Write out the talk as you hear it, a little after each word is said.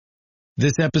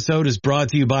This episode is brought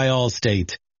to you by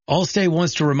Allstate. Allstate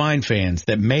wants to remind fans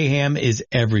that mayhem is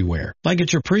everywhere, like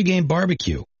at your pregame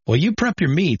barbecue. While you prep your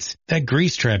meats, that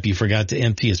grease trap you forgot to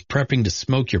empty is prepping to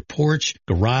smoke your porch,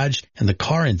 garage, and the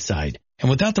car inside. And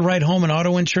without the right home and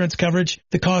auto insurance coverage,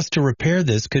 the cost to repair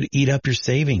this could eat up your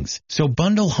savings. So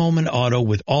bundle home and auto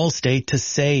with Allstate to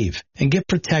save and get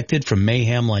protected from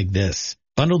mayhem like this.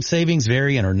 Bundled savings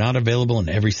vary and are not available in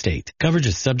every state. Coverage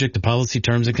is subject to policy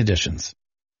terms and conditions.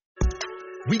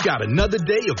 We got another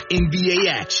day of NBA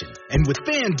action. And with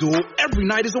FanDuel, every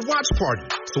night is a watch party.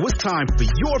 So it's time for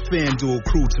your FanDuel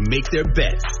crew to make their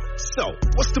bets. So,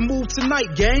 what's the move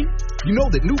tonight, gang? You know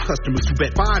that new customers who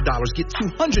bet $5 get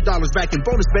 $200 back in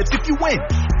bonus bets if you win.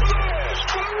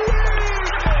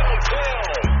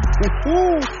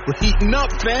 We're heating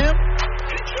up, fam.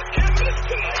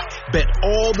 Bet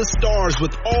all the stars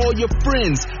with all your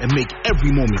friends and make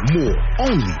every moment more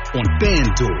only on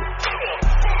FanDuel.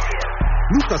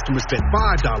 New customers bet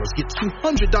 $5 get $200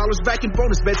 back in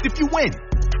bonus bets if you win.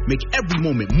 Make every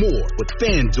moment more with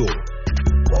FanDuel.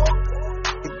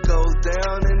 It goes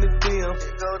down in the DM.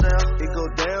 It go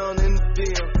down in the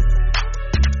DM.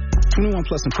 21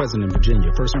 plus and present in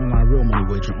Virginia. First online real money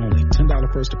wager only. $10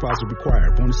 first deposit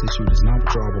required. Bonus issued is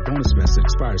non-withdrawable bonus vest that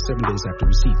expires 7 days after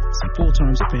receipt. See full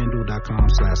terms at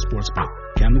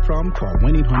FanDuel.com/sportsbook. Gambling problem? Call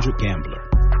 1-800-GAMBLER.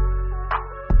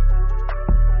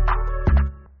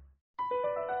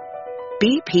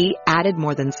 BP added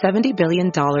more than $70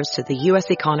 billion to the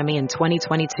U.S. economy in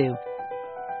 2022.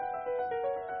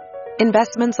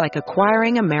 Investments like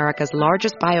acquiring America's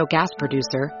largest biogas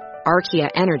producer, Archaea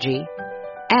Energy,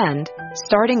 and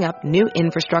starting up new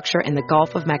infrastructure in the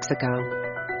Gulf of Mexico.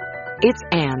 It's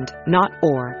and, not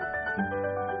or.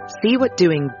 See what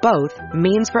doing both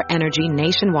means for energy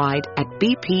nationwide at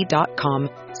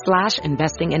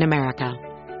bp.com/investing in America.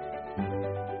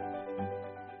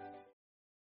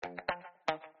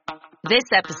 This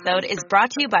episode is brought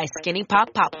to you by Skinny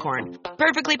Pop Popcorn.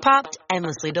 Perfectly popped,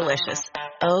 endlessly delicious.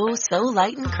 Oh, so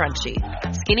light and crunchy.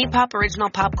 Skinny Pop Original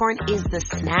Popcorn is the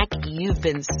snack you've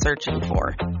been searching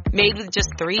for. Made with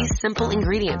just 3 simple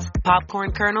ingredients: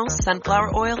 popcorn kernels,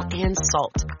 sunflower oil, and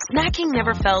salt. Snacking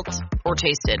never felt or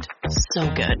tasted so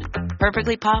good.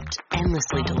 Perfectly popped,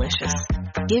 endlessly delicious.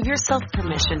 Give yourself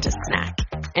permission to snack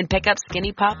and pick up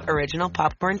Skinny Pop Original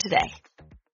Popcorn today.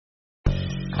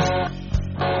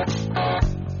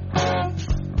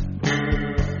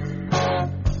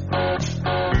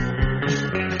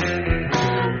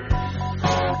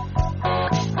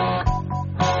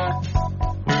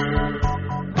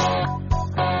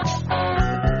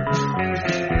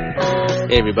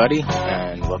 Hey everybody,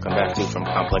 and welcome back to From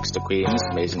Complex to Queens,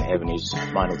 Amazing Avenues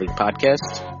Minor League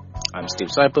Podcast. I'm Steve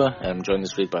Sypa, and I'm joined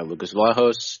this week by Lucas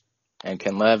Vlahos, and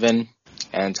Ken Levin,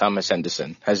 and Thomas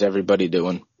Henderson. How's everybody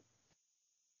doing?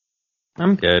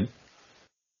 I'm good.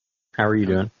 How are you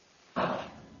doing?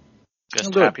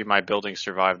 Just happy my building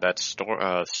survived that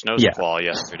snowsquall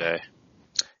yesterday.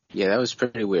 Yeah, that was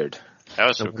pretty weird. That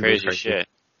was some crazy shit.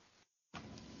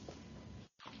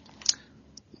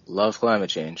 Love climate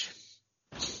change.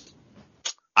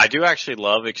 I do actually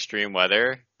love extreme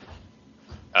weather.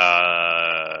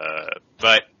 But,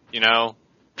 the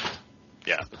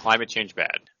climate change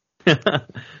bad.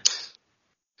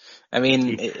 I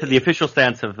mean... The official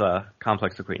stance of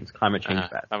Complex to Queens, climate change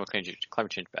bad. Climate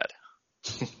change bad.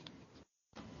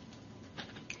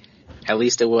 At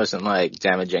least it wasn't,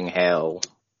 damaging hail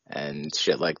and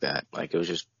shit like that. It was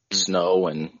just snow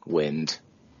and wind.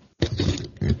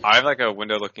 I have, a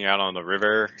window looking out on the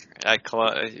river,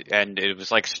 and it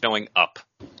was, snowing up,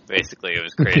 basically. It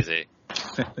was crazy.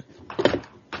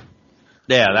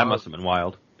 Yeah, that must have been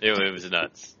wild. It was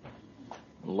nuts.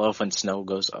 Love when snow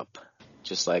goes up,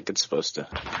 just like it's supposed to.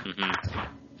 Mm-hmm.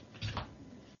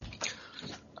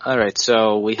 All right,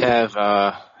 so we have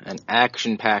an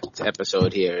action-packed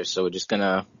episode here, so we're just going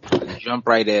to jump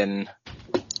right in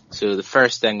to the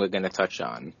first thing we're going to touch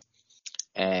on.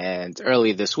 And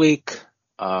early this week,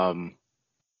 minor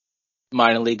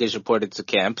leaguers reported to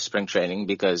camp, spring training,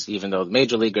 because even though the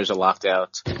major leaguers are locked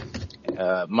out,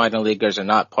 minor leaguers are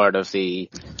not part of the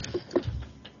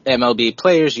MLB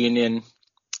Players Union,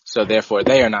 so therefore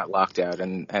they are not locked out,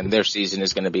 and their season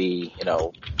is going to be,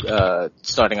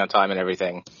 starting on time and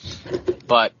everything.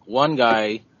 But one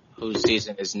guy whose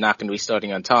season is not going to be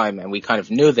starting on time, and we kind of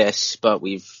knew this, but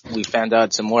we found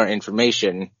out some more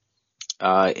information,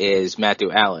 is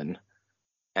Matthew Allen.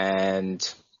 And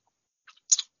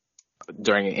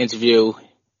during an interview,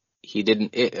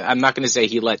 I'm not going to say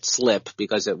he let slip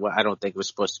because I don't think it was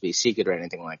supposed to be secret or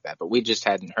anything like that, but we just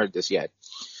hadn't heard this yet.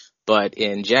 But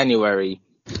in January,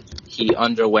 he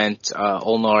underwent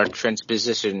ulnar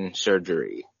transposition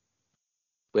surgery,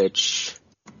 which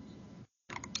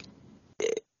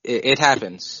it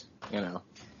happens, you know.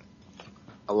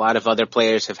 A lot of other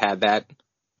players have had that,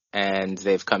 and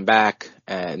they've come back,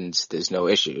 and there's no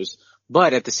issues.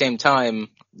 But at the same time,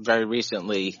 very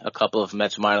recently, a couple of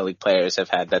Mets minor league players have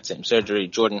had that same surgery.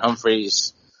 Jordan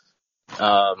Humphreys,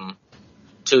 3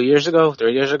 years ago,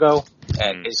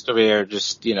 and his career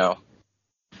just, you know.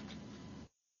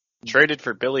 Traded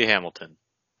for Billy Hamilton.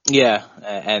 Yeah,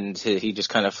 and he just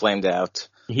kind of flamed out.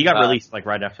 He got released like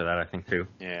right after that, I think, too.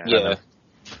 Yeah.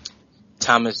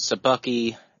 Thomas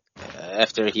Sabucky,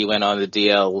 after he went on the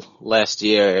DL last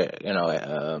year, you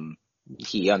know,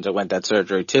 he underwent that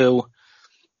surgery too.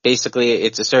 Basically,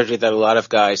 it's a surgery that a lot of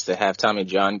guys that have Tommy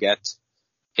John get.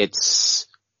 It's,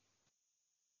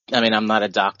 I mean, I'm not a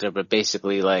doctor, but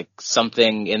basically, like,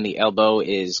 something in the elbow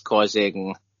is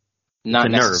causing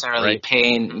not necessarily nerve, right?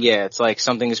 Pain. Yeah, it's like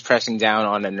something is pressing down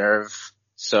on a nerve,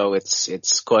 so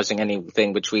it's causing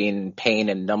anything between pain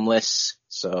and numbness.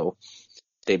 So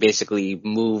they basically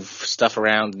move stuff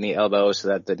around in the elbow so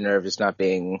that the nerve is not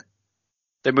being.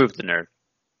 They move the nerve.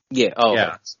 Yeah. Oh,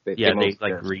 yeah. They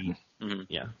like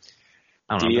Yeah.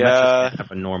 I don't know. That's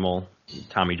just a normal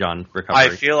Tommy John recovery. I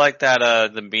feel like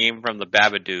that the meme from the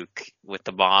Babadook with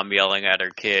the mom yelling at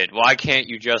her kid, "Why can't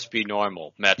you just be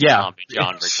normal?" Mets Tommy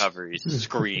John recoveries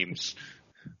screams.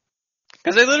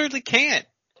 Because they literally can't.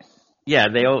 Yeah,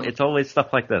 it's always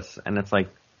stuff like this, and it's like,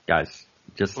 guys,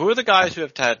 just who are the guys who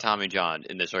have had Tommy John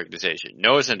in this organization?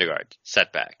 Noah Syndergaard,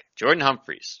 setback. Jordan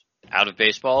Humphreys, out of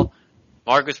baseball.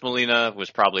 Marcus Molina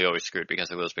was probably always screwed because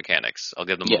of those mechanics. I'll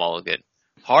give them a mulligan.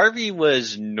 Harvey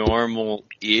was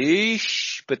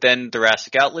normal-ish, but then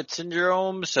thoracic outlet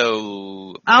syndrome,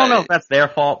 so I don't know if that's their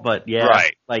fault, but yeah.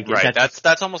 Right.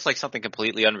 That's almost like something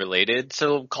completely unrelated,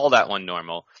 so call that one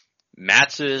normal.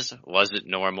 Matz's wasn't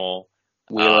normal.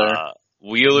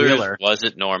 Wheeler's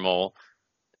wasn't normal.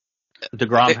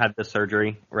 DeGrom had the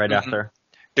surgery right after.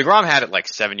 DeGrom had it like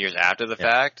 7 years after the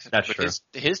fact. That's true.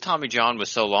 His Tommy John was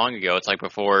so long ago, it's like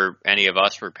before any of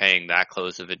us were paying that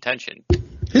close of attention.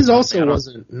 His also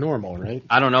wasn't normal, right?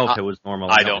 I don't know if it was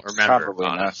normal. I don't remember,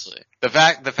 honestly. The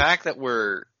fact that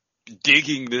we're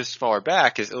digging this far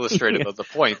back is illustrative of the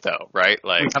point, though, right?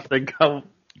 Like, we have to go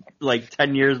like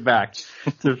 10 years back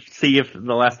to see if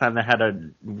the last time they had a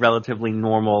relatively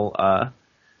normal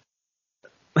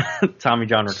Tommy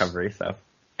John recovery. So,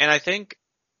 and I think,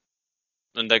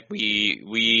 like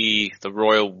we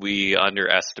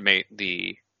underestimate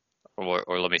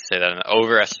or let me say that,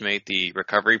 overestimate the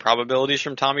recovery probabilities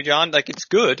from Tommy John. Like, it's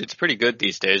good. It's pretty good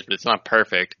these days, but it's not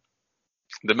perfect.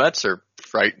 The Mets are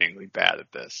frighteningly bad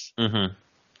at this. Mm-hmm.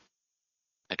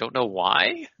 I don't know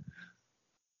why.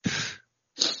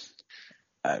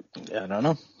 I don't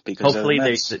know. Because hopefully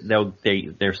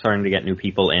they're starting to get new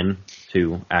people in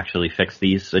to actually fix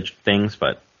these such things,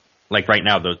 but like right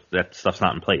now, that stuff's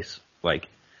not in place. Like,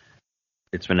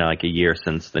 it's been like a year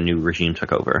since the new regime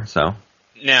took over, so.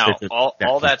 Now,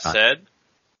 all that said,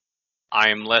 I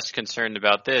am less concerned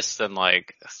about this than,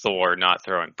 like, Thor not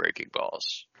throwing breaking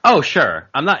balls. Oh, sure.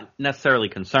 I'm not necessarily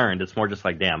concerned. It's more just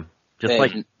like, damn. Just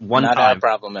like one not time. Not a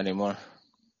problem anymore.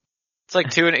 It's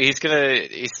like he's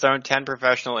thrown 10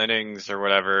 professional innings or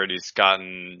whatever, and he's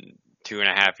gotten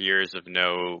 2.5 years of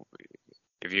no,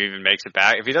 if he even makes it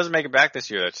back. If he doesn't make it back this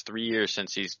year, that's 3 years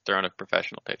since he's thrown a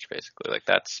professional pitch, basically. Like,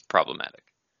 that's problematic.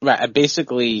 Right.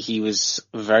 Basically, he was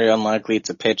very unlikely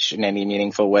to pitch in any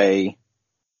meaningful way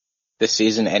this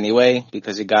season anyway,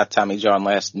 because he got Tommy John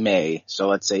last May. So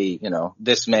let's say,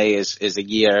 this May is a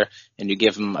year, and you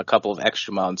give him a couple of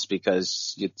extra months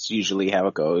because it's usually how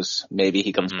it goes. Maybe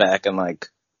he comes back in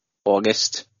like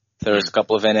August, throws a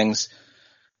couple of innings.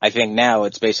 I think now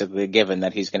it's basically a given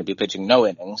that he's going to be pitching no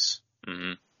innings.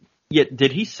 Mm-hmm. Yeah.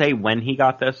 Did he say when he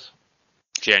got this?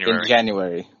 January. In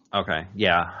January. Okay.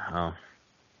 Yeah. Oh.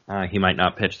 He might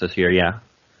not pitch this year, yeah.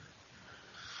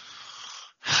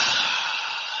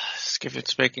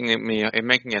 It's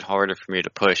making it harder for me to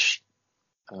push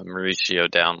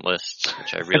Mauricio down lists,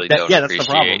 which I really don't appreciate. That's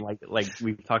the problem. Like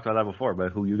we've talked about that before,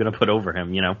 but who are you going to put over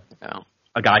him, Yeah.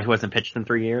 A guy who hasn't pitched in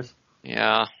 3 years?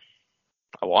 Yeah.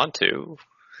 I want to.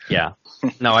 Yeah.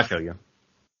 No, I feel you.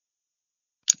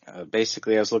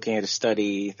 Basically, I was looking at a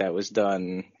study that was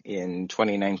done in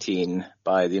 2019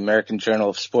 by the American Journal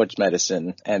of Sports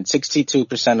Medicine, and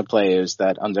 62% of players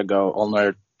that undergo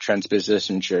ulnar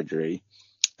transposition surgery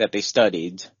that they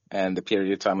studied, and the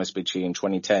period of time was between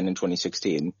 2010 and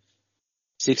 2016,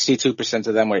 62%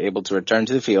 of them were able to return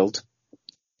to the field,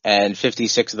 and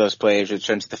 56 of those players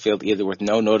returned to the field either with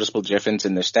no noticeable difference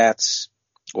in their stats,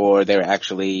 or they were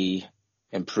actually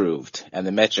improved. And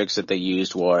the metrics that they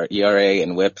used were ERA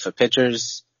and WHIP for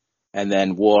pitchers, and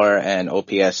then WAR and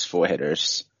OPS for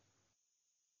hitters.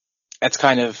 That's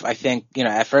kind of, I think,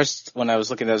 at first when I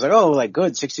was looking at it, I was like, oh, like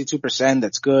good, 62%,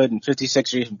 that's good, and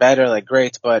 56 are even better, like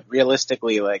great, but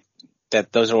realistically, like,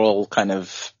 that those are all kind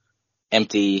of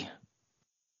empty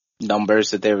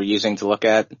numbers that they were using to look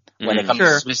at when it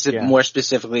comes more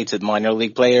specifically to minor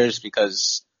league players,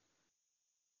 because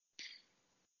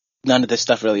none of this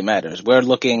stuff really matters. We're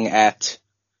looking at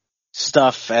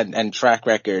stuff and track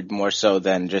record more so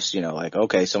than just, like,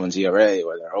 okay, someone's ERA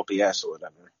or their OPS or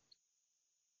whatever.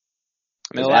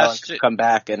 Allen could come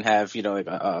back and have, like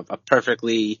a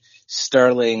perfectly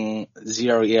sterling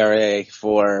 0 ERA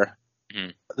for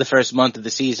the first month of the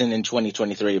season in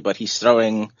 2023, but he's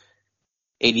throwing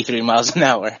 83 miles an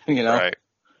hour, Right.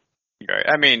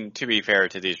 I mean, to be fair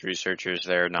to these researchers,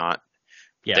 they're not,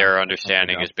 their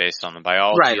understanding is based on the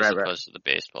biology as opposed to the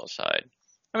baseball side.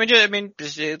 I mean,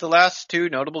 the last two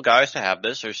notable guys to have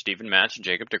this are Steven Matz and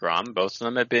Jacob deGrom. Both of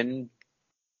them have been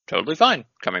totally fine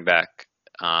coming back.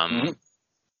 The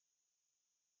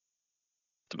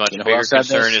much bigger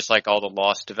concern is like all the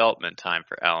lost development time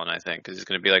for Allen, I think, because he's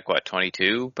going to be like,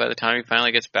 22 by the time he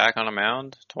finally gets back on a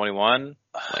mound? 21?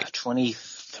 Like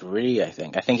 23, I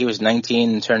think. I think he was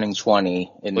 19 turning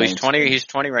 20 in he's 20. He's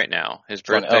 20 right now. His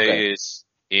birthday is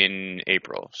in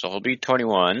April, so he'll be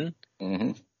 21.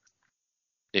 Mm-hmm.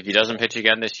 If he doesn't pitch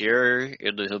again this year,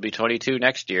 he'll be 22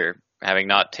 next year, having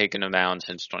not taken a mound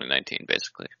since 2019,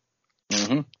 basically.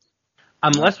 Mm-hmm.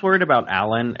 I'm less worried about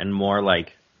Allen and more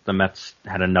like the Mets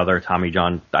had another Tommy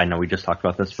John. I know we just talked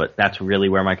about this, but that's really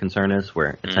where my concern is,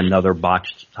 where it's another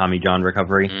botched Tommy John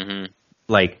recovery. Mm-hmm.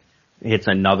 Like, it's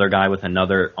another guy with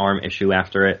another arm issue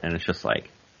after it, and it's just like,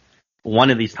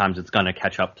 one of these times it's going to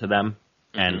catch up to them,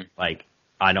 and like,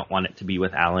 I don't want it to be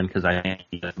with Allen, because I think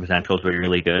the potential is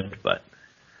really good, but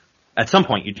at some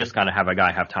point you just got to have a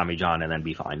guy have Tommy John and then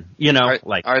be fine.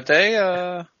 Are they,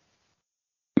 I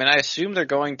assume they're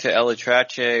going to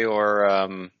Elitrache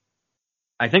or,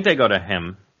 I think they go to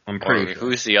him. I'm pretty sure.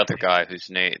 Who's the other guy?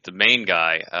 The main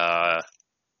guy?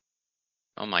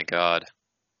 Oh my god.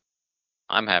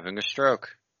 I'm having a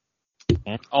stroke.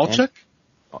 Alchuk?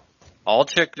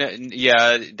 Alchuk,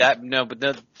 yeah,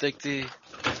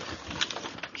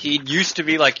 he used to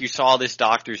be like you saw this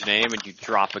doctor's name and you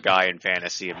drop a guy in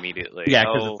fantasy immediately. Yeah,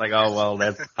 because it's like, oh, well,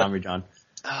 that's Tommy John.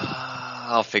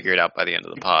 I'll figure it out by the end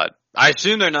of the pod. I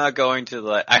assume they're not going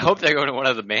to I hope they're going to one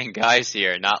of the main guys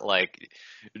here, not like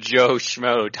Joe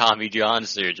Schmo, Tommy John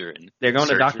surgeon. They're going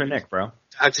to Dr. Nick, bro.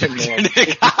 Dr. Nick.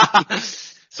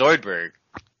 Zoidberg.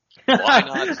 Why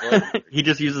not Zoidberg? He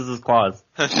just uses his claws.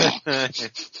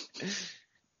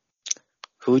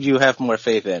 Who do you have more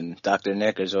faith in, Dr.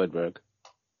 Nick or Zoidberg?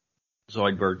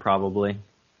 Zoidberg, probably.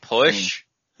 Push?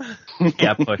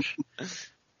 Yeah, push.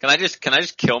 Can I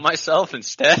just kill myself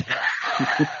instead?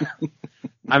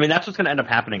 I mean, that's what's going to end up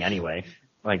happening anyway.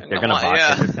 Like, they're going to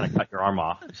they're just going to cut your arm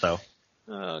off, so.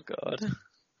 Oh, God.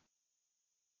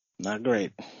 Not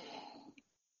great.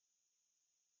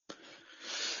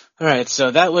 All right,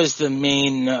 so that was the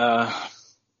main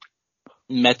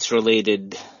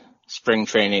Mets-related spring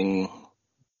training,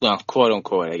 well,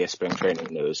 quote-unquote, I guess, spring training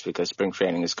news, because spring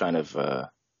training is kind of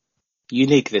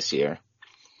unique this year.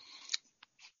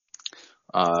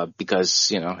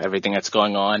 Because, everything that's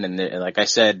going on, and like I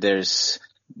said, there's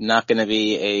not going to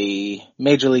be a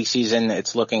major league season,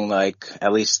 it's looking like,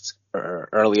 at least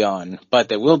early on, but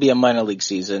there will be a minor league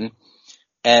season,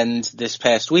 and this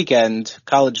past weekend,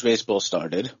 college baseball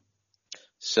started.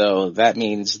 So that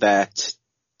means that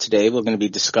today we're going to be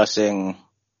discussing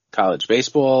college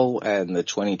baseball and the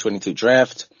 2022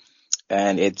 draft,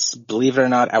 and it's, believe it or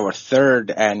not, our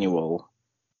third annual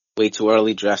Way Too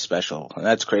Early draft special, and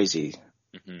that's crazy.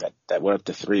 Mm-hmm. That we're up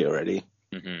to 3 already.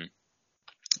 Mm-hmm.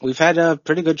 We've had a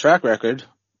pretty good track record.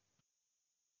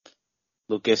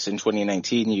 Lucas, in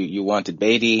 2019, you wanted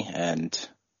Beatty, and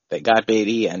they got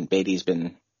Beatty, and Beatty's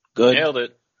been good. Nailed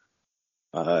it.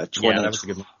 That was a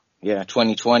good one. Yeah,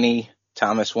 2020,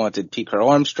 Thomas wanted P.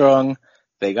 Armstrong.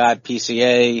 They got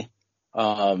PCA.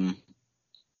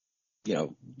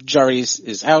 Jury's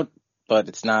is out, but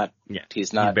it's not. Yeah,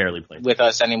 he's not barely played with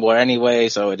us anymore anyway,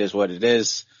 so it is what it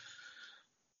is.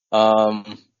 That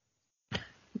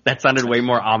sounded way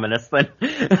more ominous than.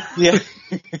 Yeah.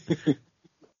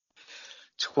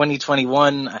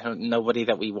 2021, nobody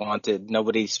that we wanted,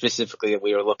 nobody specifically that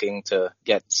we were looking to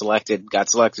get selected,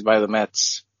 got selected by the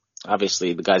Mets.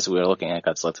 Obviously, the guys that we were looking at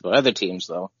got selected by other teams,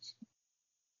 though.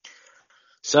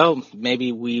 So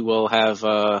maybe we will have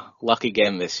luck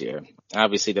again this year.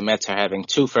 Obviously, the Mets are having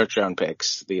 2 first-round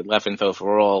picks, the 11th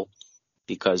overall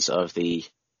because of the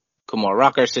Kumar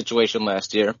Rocker situation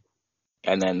last year,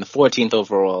 and then the 14th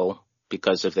overall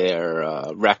because of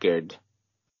their record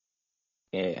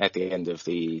at the end of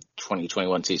the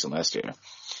 2021 season last year.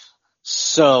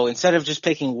 So instead of just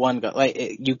picking one guy,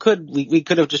 like we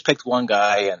could have just picked one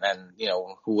guy and then,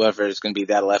 whoever is going to be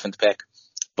that 11th pick.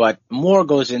 But more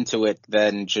goes into it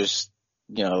than just,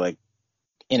 like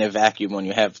in a vacuum when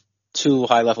you have two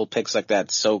high level picks like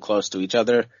that so close to each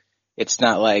other. It's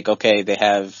not like, okay, they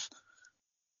have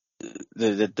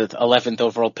the 11th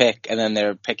overall pick and then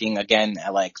they're picking again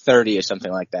at like 30 or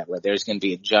something like that, where there's going to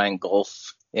be a giant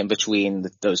gulf in between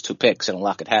those two picks and a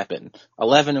lot could happen.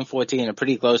 11 and 14 are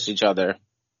pretty close to each other.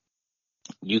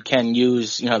 You can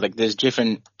use, there's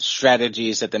different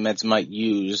strategies that the Mets might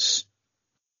use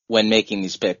when making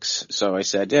these picks. So I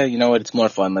said, yeah, you know what? It's more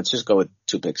fun. Let's just go with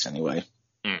two picks anyway.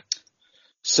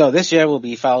 So this year we'll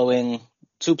be following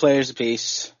two players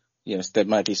apiece. Yes, there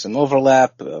might be some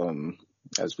overlap,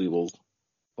 as we'll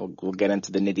get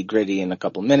into the nitty gritty in a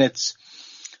couple minutes.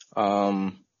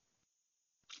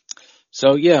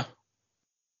 So yeah.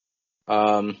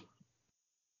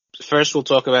 First we'll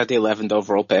talk about the 11th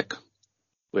overall pick,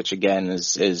 which again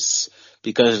is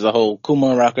because of the whole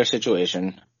Kumar Rocker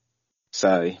situation.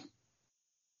 Sad.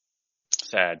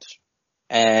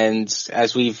 And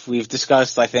as we've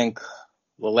discussed, I think,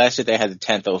 last year they had the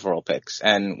 10th overall picks,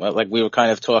 and like we were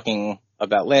kind of talking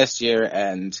about last year,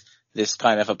 and this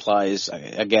kind of applies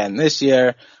again this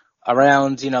year.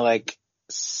 Around,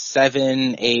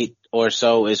 7, 8 or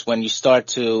so is when you start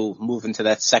to move into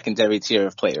that secondary tier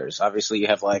of players. Obviously you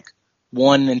have like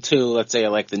 1 and 2, let's say, are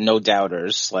like the no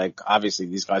doubters. Like obviously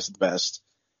these guys are the best.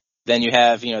 Then you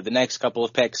have, the next couple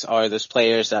of picks are those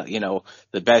players that,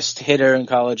 the best hitter in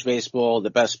college baseball, the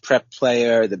best prep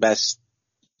player, the best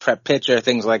prep pitcher,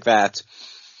 things like that.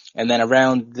 And then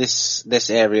around this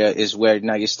area is where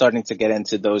now you're starting to get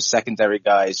into those secondary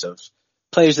guys of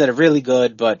players that are really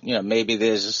good, but, maybe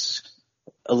there's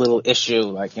a little issue,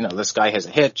 like, this guy has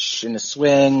a hitch in his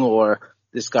swing, or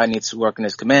this guy needs to work on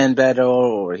his command better,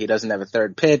 or he doesn't have a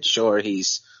third pitch, or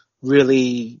he's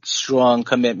really strong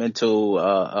commitment to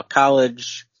a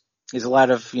college. There's a lot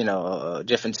of,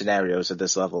 different scenarios at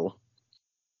this level.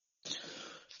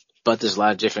 But there's a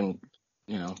lot of different,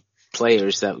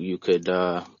 players that you could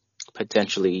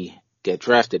potentially get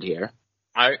drafted here.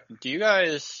 Do you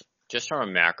guys, just from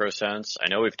a macro sense, I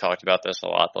know we've talked about this a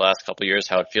lot the last couple of years,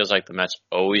 how it feels like the Mets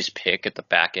always pick at the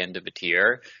back end of a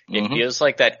tier. It feels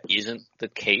like that isn't the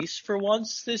case for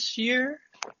once this year.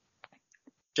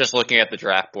 Just looking at the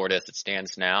draft board as it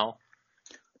stands now.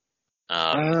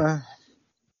 And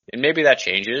maybe that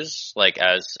changes, like,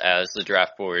 as the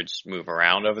draft boards move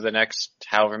around over the next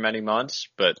however many months.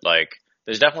 But, like,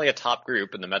 there's definitely a top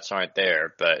group, and the Mets aren't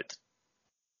there. But,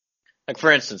 like,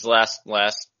 for instance, last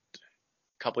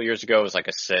couple of years ago, it was like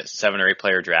a 7 or 8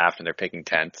 player draft, and they're picking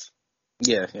 10th.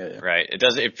 Yeah. Right.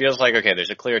 It feels like, okay,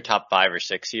 there's a clear top 5 or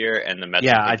 6 here, and the Mets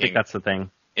are I think that's the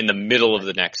thing. In the middle of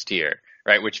the next tier.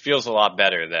 Right, which feels a lot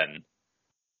better than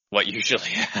what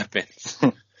usually happens.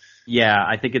 Yeah,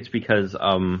 I think it's because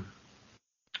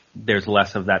there's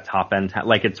less of that top end.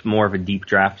 Like, it's more of a deep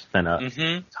draft than a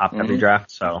top heavy draft.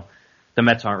 So the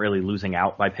Mets aren't really losing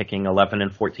out by picking 11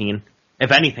 and 14.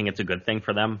 If anything, it's a good thing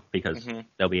for them because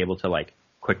they'll be able to like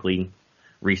quickly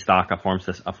restock a farm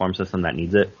system that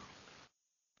needs it.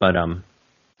 But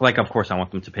like, of course, I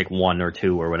want them to pick 1 or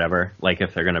 2 or whatever. Like,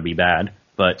 if they're going to be bad,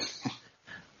 but.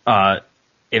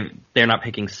 If they're not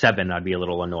picking 7, I'd be a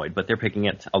little annoyed, but they're picking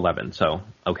it 11. So,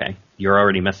 okay, you're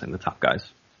already missing the top guys,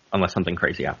 unless something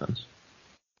crazy happens.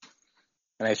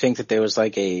 And I think that there was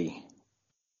like in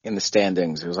the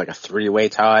standings, it was like a 3-way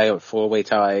tie or 4-way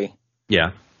tie.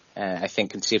 Yeah. And I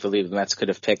think conceivably the Mets could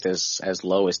have picked as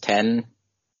low as 10,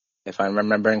 if I'm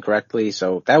remembering correctly.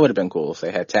 So that would have been cool if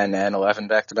they had 10 and 11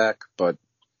 back to back, but.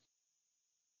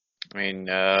 I mean,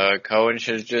 Cohen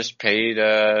should have just paid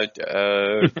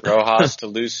Rojas to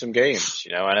lose some games,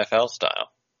 NFL style.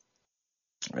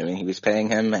 I mean, he was paying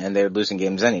him, and they were losing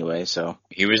games anyway, so.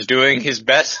 He was doing his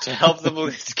best to help them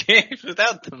lose games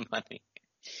without the money.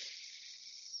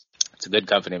 It's a good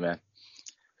company, man.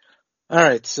 All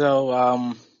right,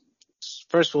 so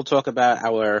first we'll talk about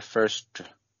our first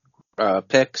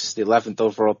picks, the 11th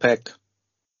overall pick.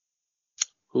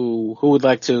 Who would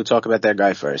like to talk about their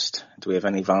guy first? Do we have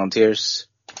any volunteers?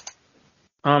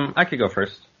 I could go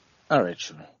first. All right,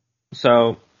 sure.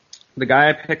 So, the guy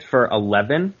I picked for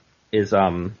 11 is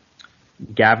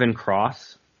Gavin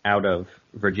Cross out of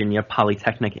Virginia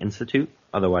Polytechnic Institute,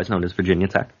 otherwise known as Virginia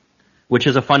Tech, which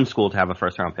is a fun school to have a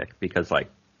first-round pick because, like,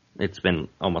 it's been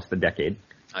almost a decade,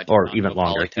 or even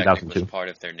longer, 2002. Was part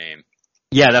of their name.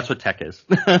 Yeah, that's what Tech is.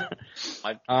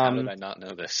 How did I not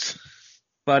know this?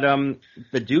 But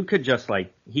the dude could just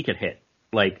he could hit.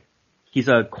 He's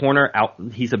a corner out.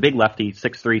 He's a big lefty,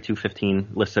 6'3", 215,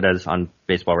 listed as on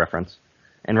Baseball Reference.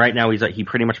 And right now he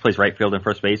pretty much plays right field and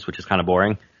first base, which is kind of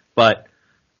boring. But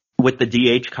with the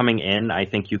DH coming in, I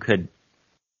think you could.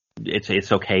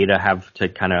 It's okay to have to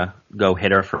kind of go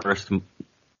hitter first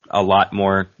a lot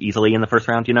more easily in the first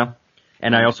round,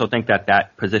 And I also think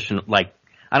that position, I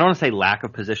don't want to say lack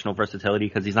of positional versatility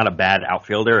because he's not a bad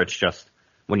outfielder. It's just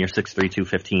when you're 6'3",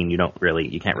 215,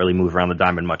 you can't really move around the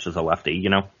diamond much as a lefty,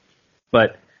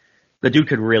 But the dude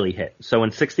could really hit. So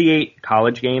in 68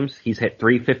 college games, he's hit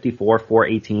 354,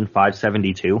 418,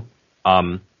 572.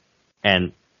 And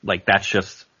that's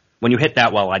just, when you hit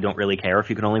that well, I don't really care if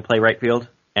you can only play right field.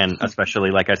 And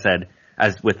especially, like I said,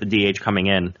 as with the DH coming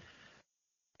in,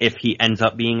 if he ends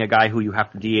up being a guy who you have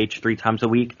to DH 3 times a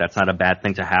week, that's not a bad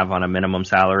thing to have on a minimum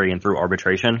salary and through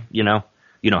arbitration, You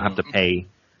don't have to pay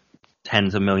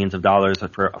tens of millions of dollars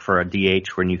for a DH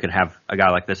when you could have a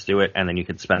guy like this do it and then you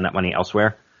could spend that money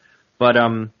elsewhere. But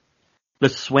the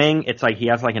swing, it's he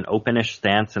has an openish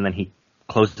stance and then he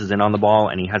closes in on the ball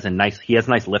and he has nice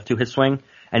lift to his swing.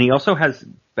 And he also has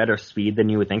better speed than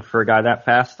you would think for a guy that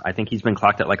fast. I think he's been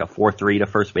clocked at a 4.3 to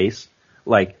first base.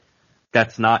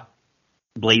 That's not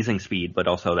blazing speed, but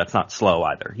also that's not slow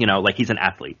either. He's an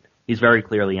athlete. He's very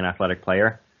clearly an athletic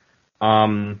player.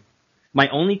 I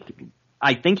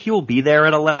think he will be there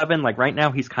at 11. Right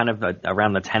now he's kind of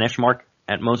around the 10-ish mark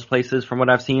at most places from what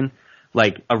I've seen.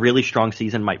 A really strong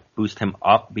season might boost him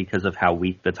up because of how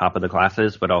weak the top of the class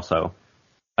is, but also,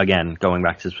 again, going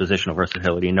back to his positional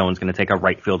versatility, no one's going to take a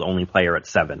right field only player at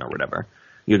 7 or whatever.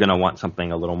 You're going to want something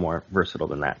a little more versatile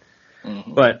than that.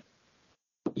 Mm-hmm. But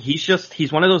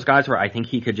he's one of those guys where I think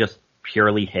he could just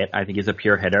purely hit. I think he's a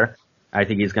pure hitter. I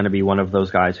think he's going to be one of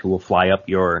those guys who will fly up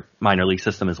your minor league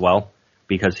system as well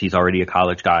because he's already a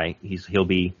college guy.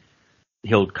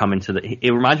 He'll come into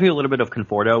it reminds me a little bit of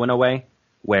Conforto in a way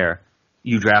where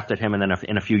you drafted him and then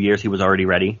in a few years he was already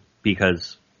ready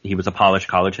because he was a polished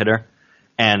college hitter.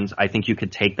 And I think you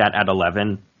could take that at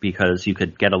 11 because you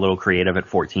could get a little creative at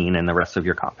 14 and the rest of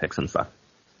your comp picks and stuff.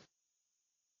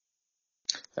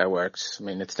 That works. I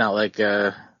mean, it's not like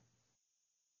you're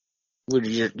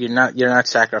not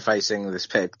sacrificing this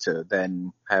pick to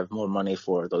then have more money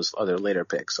for those other later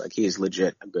picks. He's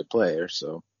legit a good player.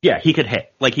 So yeah, he could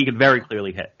hit. He could very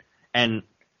clearly hit, and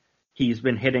he's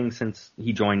been hitting since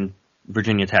he joined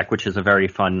Virginia Tech, which is a very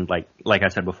fun, like I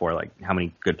said before, how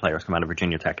many good players come out of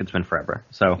Virginia Tech. It's been forever.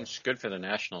 So it's good for the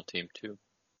national team too.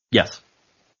 Yes.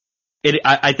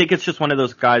 I think it's just one of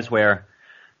those guys where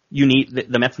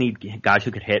the Mets need guys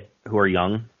who could hit, who are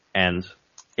young, and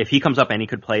if he comes up and he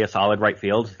could play a solid right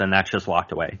field, then that's just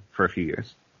locked away for a few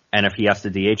years. And if he has to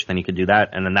DH, then he could do that,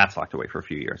 and then that's locked away for a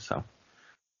few years. So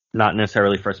not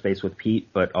necessarily first base with Pete,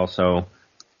 but also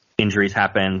injuries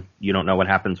happen. You don't know what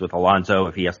happens with Alonso.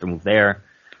 If he has to move there,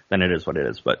 then it is what it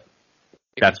is. But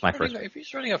that's my first. If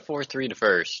he's running a 4.3 to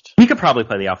first, he could probably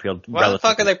play the outfield. Why the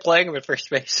fuck are they playing him at first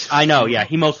base? I know, yeah.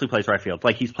 He mostly plays right field.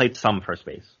 He's played some first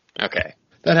base. Okay.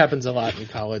 That happens a lot in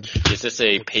college. Is this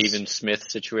a Pavin Smith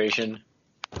situation?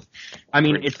 I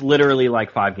mean, it's literally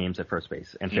 5 games at first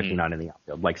base and 59 in the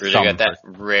outfield. Really got that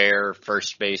rare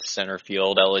first base center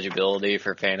field eligibility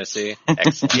for fantasy.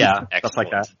 Excellent. Yeah, stuff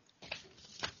like that.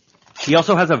 He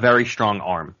also has a very strong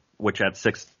arm, which at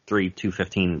 6'3",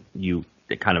 215, you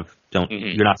kind of don't,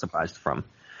 you're not surprised from.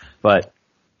 But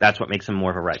that's what makes him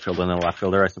more of a right fielder than a left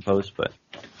fielder, I suppose. But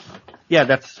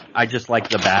yeah, I just like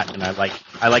the bat, and I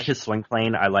like his swing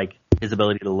plane. I like his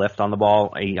ability to lift on the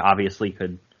ball. He obviously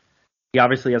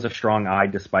has a strong eye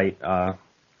despite,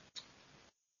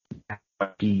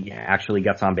 he actually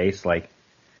gets on base.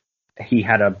 He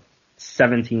had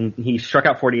he struck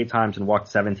out 48 times and walked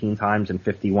 17 times in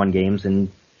 51 games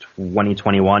in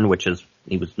 2021, which is,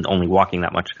 he was only walking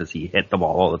that much because he hit the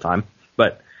ball all the time.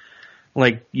 But,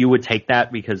 you would take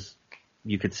that because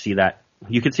you could see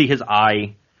his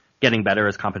eye getting better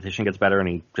as competition gets better and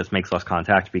he just makes less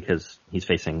contact because he's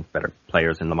facing better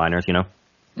players in the minors,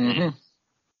 Mm-hmm.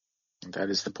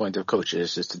 That is the point of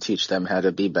coaches, is to teach them how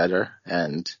to be better.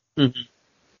 And,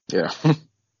 yeah.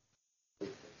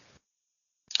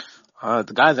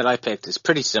 The guy that I picked is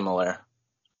pretty similar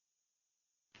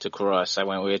to Cross. I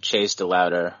went with Chase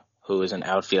DeLauder, who is an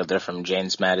outfielder from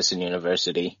James Madison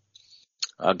University.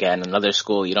 Again, another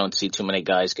school you don't see too many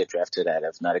guys get drafted out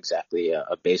of. Not exactly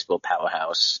a baseball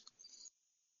powerhouse.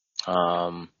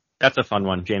 That's a fun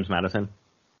one, James Madison.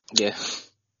 Yeah.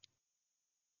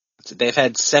 So they've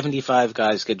had 75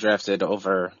 guys get drafted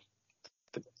over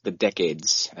the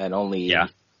decades, and only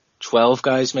 12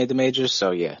 guys made the majors.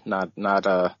 So yeah, not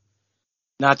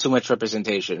too much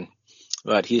representation.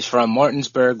 But he's from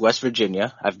Martinsburg, West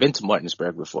Virginia. I've been to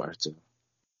Martinsburg before. It's a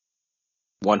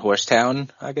one-horse town,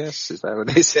 I guess. Is that what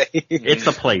they say? It's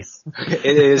a place. It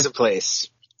is a place.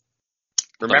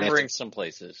 Remembering some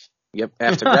places. Yep.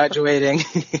 After graduating,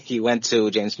 he went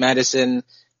to James Madison.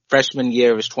 Freshman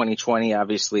year was 2020.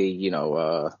 Obviously,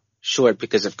 short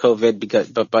because of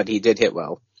COVID, but he did hit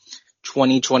well.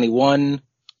 2021,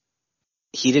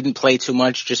 he didn't play too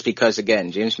much just because,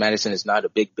 again, James Madison is not a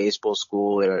big baseball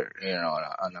school or,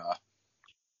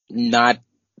 not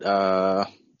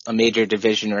a major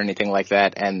division or anything like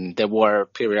that. And there were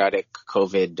periodic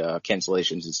COVID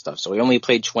cancellations and stuff. So he only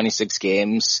played 26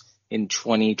 games in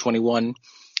 2021,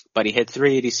 but he hit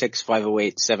 386,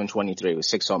 508, 723 with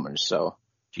 6 homers. So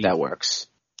that works.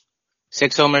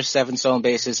 6 homers, 7 stolen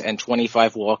bases, and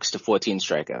 25 walks to 14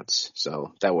 strikeouts.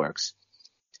 So that works.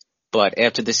 But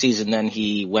after the season, then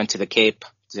he went to the Cape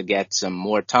to get some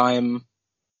more time.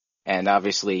 And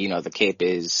obviously, the Cape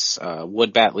is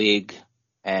Wood Bat League,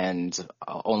 and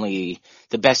only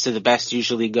the best of the best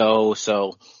usually go.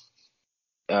 So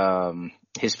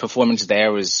his performance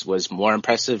there was more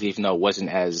impressive, even though it wasn't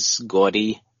as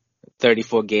gaudy.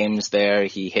 34 games there.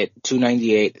 He hit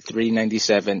 298,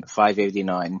 397,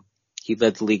 589. He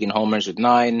led the league in homers with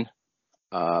 9.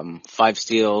 5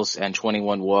 steals and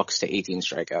 21 walks to 18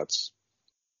 strikeouts.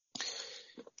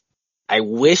 I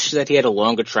wish that he had a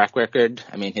longer track record.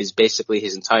 I mean, his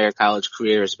entire college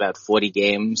career is about 40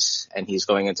 games, and he's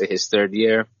going into his 3rd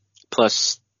year,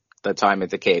 plus the time at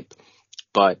the Cape.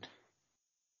 But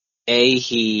A,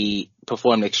 he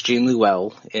performed extremely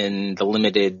well in the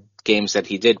limited games that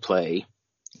he did play,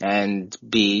 and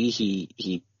B,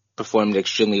 he performed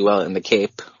extremely well in the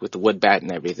Cape with the wood bat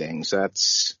and everything. So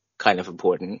that's kind of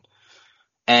important.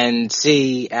 And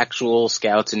C, actual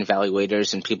scouts and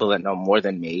evaluators and people that know more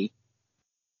than me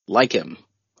like him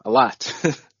a lot.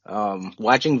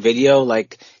 Watching video,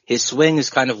 like, his swing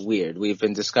is kind of weird. We've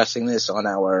been discussing this on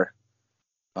our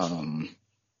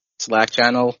Slack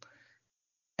channel,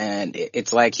 and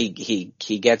it's like he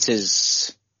gets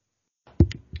his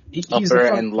upper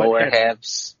and lower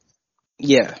halves.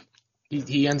 Yeah.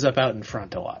 He ends up out in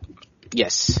front a lot.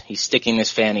 Yes, he's sticking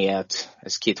his fanny out,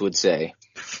 as Keith would say.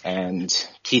 And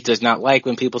Keith does not like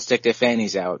when people stick their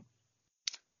fannies out.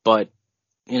 But,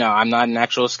 I'm not an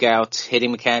actual scout.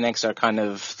 Hitting mechanics are kind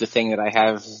of the thing that I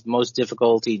have most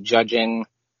difficulty judging.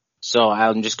 So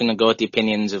I'm just going to go with the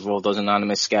opinions of all those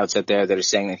anonymous scouts out there that are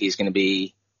saying that he's going to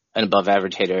be an above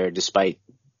average hitter despite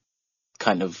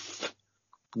kind of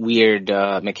weird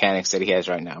mechanics that he has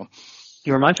right now.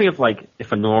 He reminds me of, like,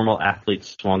 if a normal athlete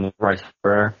swung Bryce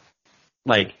Harper.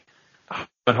 Like,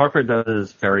 what Harper does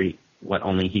is what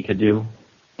only he could do.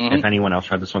 Mm-hmm. If anyone else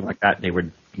tried to swing like that, they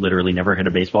would literally never hit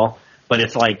a baseball. But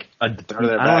it's like I don't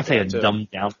want to say a dumbed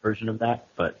down version of that,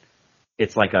 but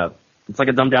it's like a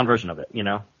dumbed down version of it,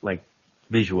 like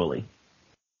visually.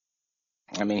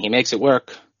 I mean, he makes it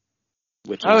work,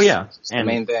 which is the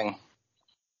main thing.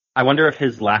 I wonder if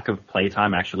his lack of play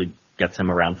time actually gets him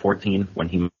around 14 when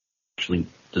he actually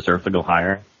deserves to go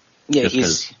higher. Yeah,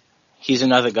 he's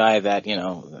another guy that,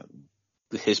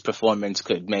 his performance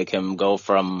could make him go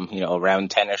from,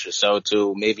 around 10-ish or so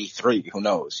to maybe 3, who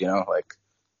knows,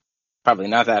 probably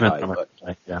not that high, but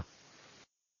yeah.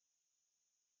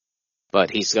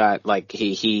 But he's got,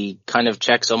 he kind of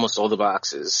checks almost all the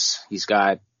boxes. He's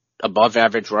got above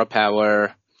average raw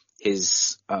power.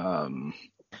 His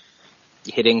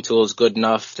hitting tool is good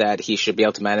enough that he should be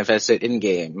able to manifest it in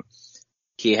game.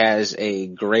 He has a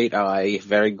great eye,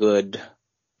 very good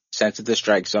sense of the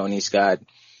strike zone. He's got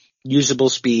usable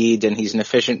speed, and he's an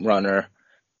efficient runner.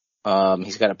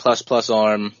 He's got a plus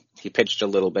arm. He pitched a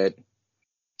little bit,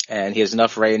 and he has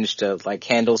enough range to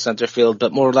handle center field,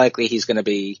 but more likely he's going to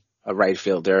be a right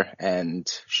fielder and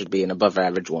should be an above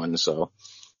average one. So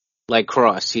like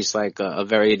Cross, he's like a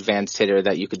very advanced hitter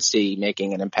that you could see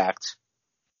making an impact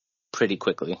pretty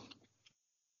quickly.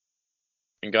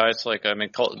 And guys,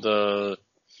 the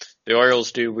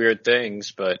Orioles do weird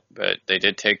things, but they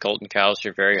did take Colton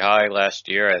Cowser very high last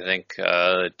year. I think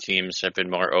teams have been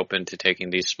more open to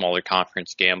taking these smaller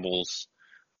conference gambles.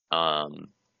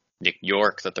 Nick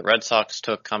York that the Red Sox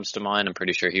took comes to mind. I'm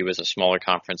pretty sure he was a smaller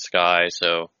conference guy,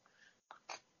 so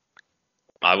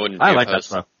I wouldn't be I like opposed.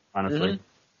 that stuff, honestly.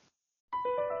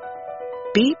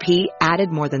 BP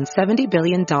added more than $70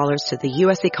 billion to the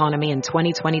U.S. economy in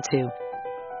 2022.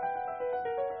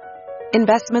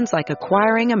 Investments like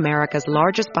acquiring America's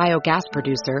largest biogas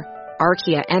producer,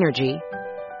 Archaea Energy,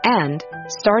 and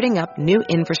starting up new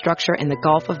infrastructure in the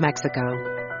Gulf of Mexico.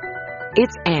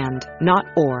 It's and, not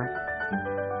or.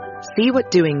 See what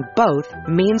doing both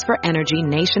means for energy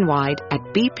nationwide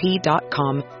at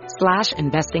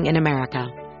bp.com/investing in America.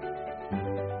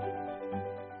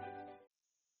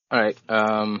 All right.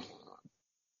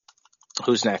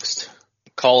 Who's next?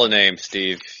 Call a name,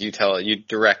 Steve. You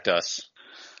direct us.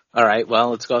 All right.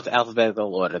 Well, let's go with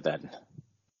alphabetical order then.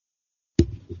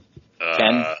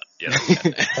 Ken? Yeah.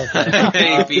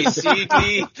 A, B, C,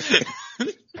 D.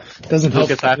 Doesn't help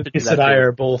Lucas, I have to do Lucas that and I too.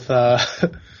 are both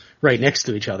right next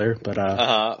to each other, but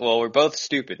Well, we're both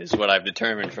stupid is what I've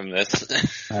determined from this.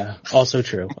 also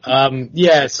true. I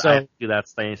So do that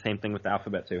same thing with the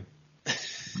alphabet too.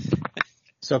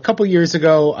 a couple years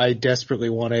ago, I desperately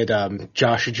wanted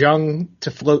Josh Jung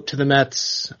to float to the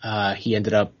Mets. He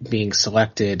ended up being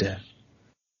selected, I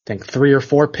think 3 or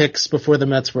 4 picks before the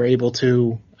Mets were able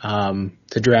to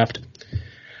draft.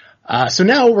 So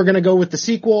now we're going to go with the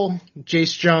sequel,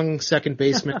 Jace Jung, second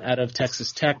baseman out of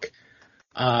Texas Tech.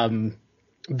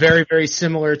 Very, very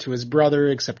similar to his brother,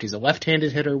 except he's a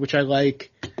left-handed hitter, which I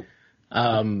like.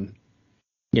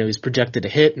 He's projected to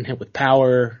hit and hit with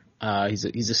power.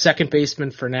 He's a second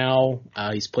baseman for now.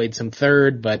 He's played some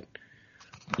third, but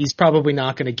he's probably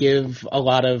not going to give a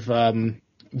lot of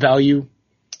value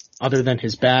other than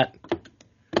his bat,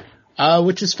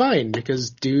 which is fine because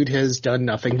dude has done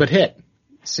nothing but hit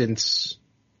since,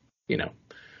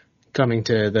 coming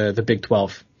to the Big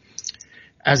 12.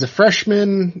 As a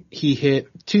freshman, he hit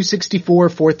 .264,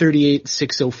 .438,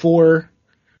 .604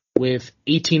 with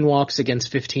 18 walks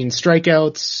against 15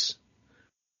 strikeouts.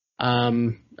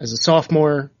 As a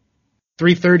sophomore,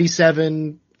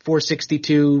 .337,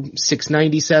 .462,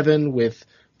 .697 with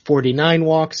 49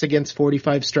 walks against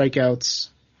 45 strikeouts.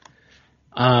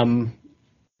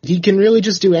 He can really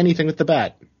just do anything with the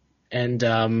bat. And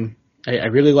I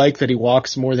really like that he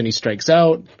walks more than he strikes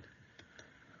out.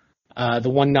 The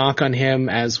one knock on him,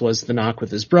 as was the knock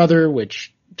with his brother,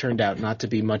 which turned out not to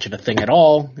be much of a thing at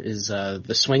all, is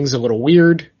the swing's a little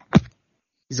weird.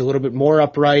 He's a little bit more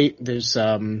upright. There's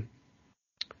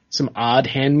some odd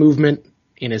hand movement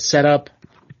in his setup,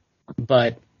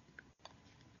 but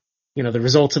the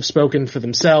results have spoken for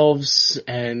themselves,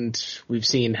 and we've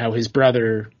seen how his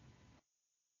brother,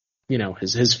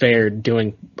 has fared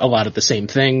doing a lot of the same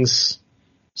things.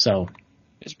 So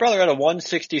His brother had a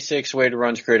 166 weighted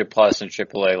runs created plus in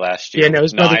AAA last year. Yeah, no,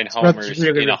 his 9 brother's homers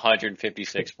really in good.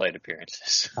 156 plate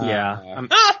appearances. Yeah,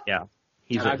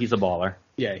 he's a baller.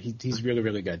 yeah, he's really,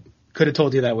 really good. Could have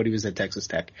told you that when he was at Texas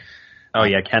Tech. Oh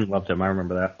yeah, Ken loved him. I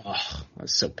remember that. Oh, I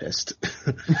was so pissed.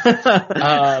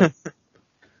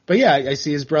 But yeah, I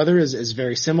see his brother is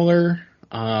very similar.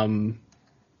 I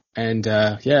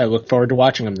look forward to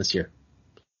watching him this year.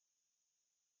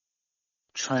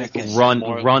 Trying to get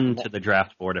Run to the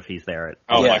draft board if he's there.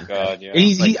 Oh Yeah. my god, yeah.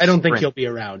 I don't think sprint. he'll be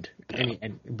around.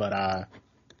 But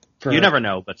for You never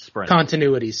know, but sprint.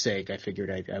 continuity's sake, I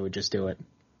figured I would just do it.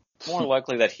 More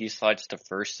likely that he slides to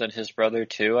first than his brother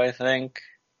too, I think.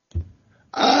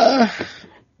 I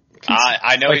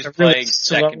know Like he's a really playing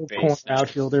slow second corner base.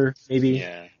 outfielder, maybe.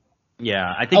 Yeah.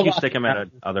 Yeah, I think you lot stick him at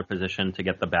another position to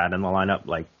get the bat in the lineup,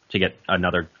 like to get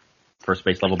another first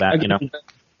base level bat. The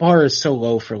bar is so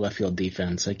low for left field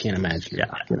defense. I can't imagine. Yeah.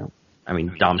 I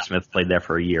mean, Dom Smith played there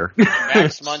for a year.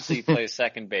 Max Muncy plays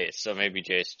second base, so maybe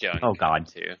Jace Jung. Oh, God.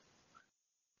 Too.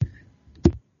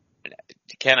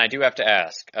 Ken, I do have to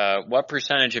ask, what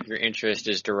percentage of your interest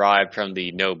is derived from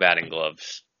the no batting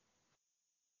gloves?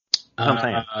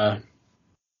 I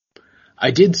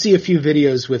did see a few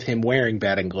videos with him wearing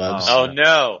batting gloves. Oh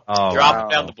no! Oh, Drop wow. him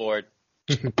down the board.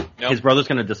 Nope. His brother's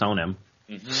going to disown him.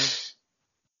 Mm-hmm.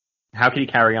 How could he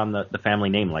carry on the family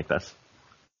name like this?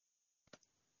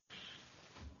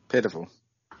 pitiful.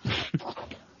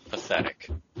 Pathetic.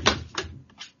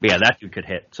 But yeah, that dude could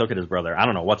hit. So could his brother. I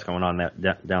don't know what's going on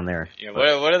down there. Yeah,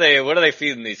 what are they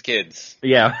feeding these kids?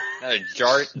 Yeah.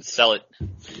 Jar it and sell it.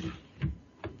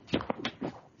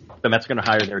 The Mets are going to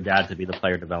hire their dad to be the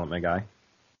player development guy.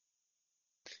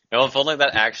 If only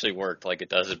that actually worked like it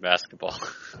does in basketball.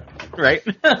 Right?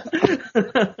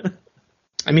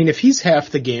 I mean, if he's half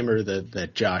the gamer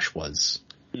that Josh was,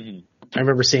 Mm-hmm. I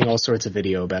remember seeing all sorts of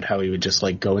video about how he would just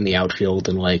like go in the outfield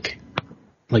and like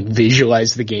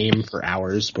visualize the game for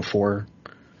hours before.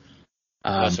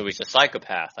 So he's a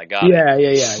psychopath. I got Yeah.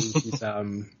 He's,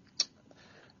 the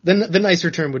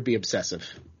nicer term would be obsessive.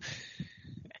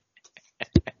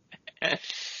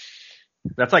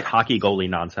 That's like hockey goalie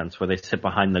nonsense where they sit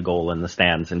behind the goal in the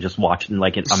stands and just watch and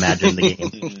like imagine the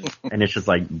game. And it's just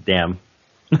like, damn.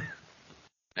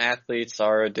 Athletes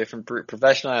are a different breed.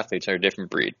 Professional athletes are a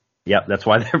different breed. Yep, that's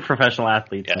why they're professional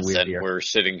athletes. Yes, and we're and here. we're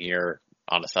sitting here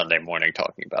on a Sunday morning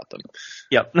talking about them.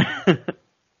 Yep.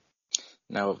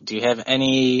 Now, do you have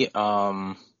any,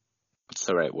 what's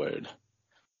the right word?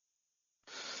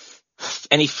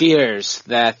 Any fears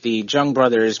that the Jung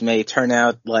brothers may turn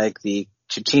out like the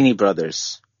Cecchini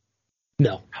brothers?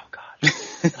 No. Oh God.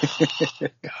 Oh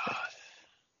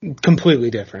God.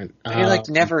 Completely different. They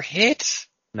never hit.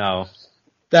 No.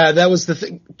 That was the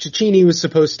thing. Cecchini was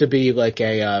supposed to be like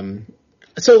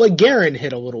so like Garen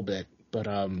hit a little bit, but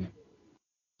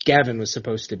Gavin was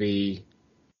supposed to be,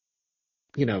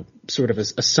 sort of a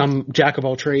some jack of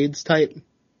all trades type,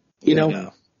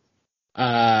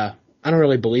 I don't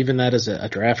really believe in that as a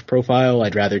draft profile.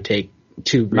 I'd rather take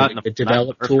two really good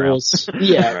developed tools.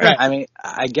 Yeah, right. I mean,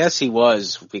 I guess he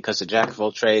was, because the jack of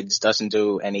all trades doesn't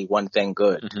do any one thing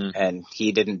good, and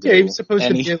he didn't do. Yeah, he was supposed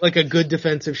to be like a good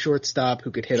defensive shortstop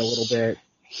who could hit a little bit.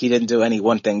 He didn't do any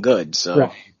one thing good, so.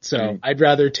 Right. So I'd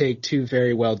rather take two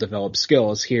very well developed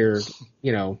skills here.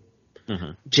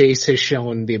 Jace has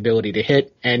shown the ability to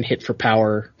hit and hit for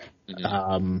power.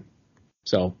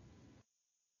 So.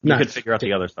 You could figure out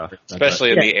the other stuff.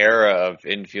 Especially in the era of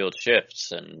infield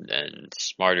shifts and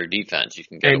smarter defense, you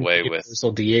can get away with.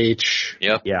 DH.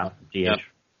 Yep. Yeah, DH. Yep.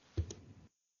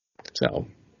 So,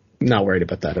 not worried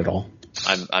about that at all.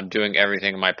 I'm doing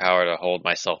everything in my power to hold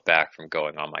myself back from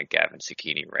going on my Gavin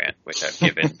Cecchini rant, which I've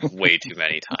given way too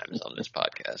many times on this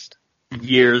podcast.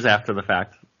 Years after the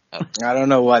fact. I don't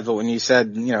know why, but when you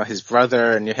said, his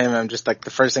brother and him, I'm just like, the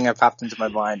first thing that popped into my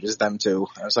mind is them two.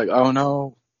 I was like, oh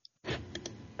no.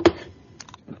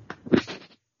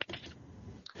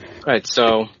 Right,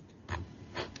 so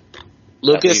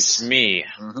Lucas. That leaves me.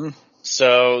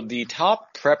 So the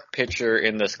top prep pitcher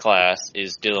in this class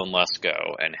is Dylan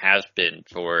Lesko, and has been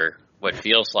for what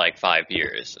feels like 5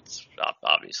 years. It's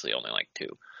obviously only like 2.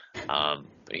 But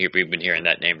we've been hearing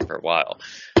that name for a while.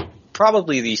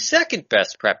 Probably the second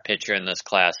best prep pitcher in this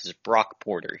class is Brock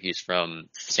Porter. He's from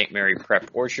St. Mary Prep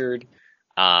Orchard.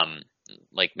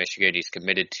 Like Michigan, he's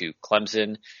committed to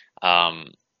Clemson.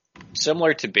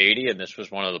 Similar to Beatty, and this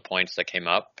was one of the points that came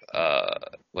up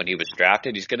when he was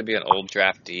drafted, he's going to be an old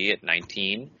draftee at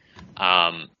 19.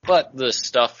 But the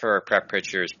stuff for a prep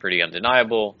pitcher is pretty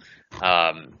undeniable.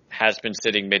 Has been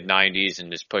sitting mid-90s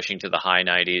and is pushing to the high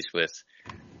 90s with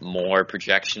more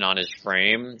projection on his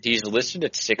frame. He's listed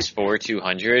at 6'4",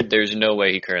 200. There's no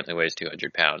way he currently weighs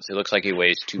 200 pounds. It looks like he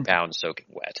weighs 2 pounds soaking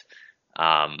wet.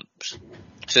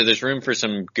 So there's room for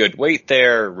some good weight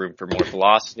there, room for more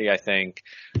velocity, I think.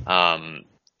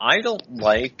 I don't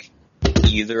like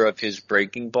either of his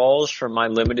breaking balls from my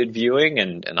limited viewing,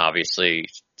 and obviously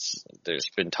there's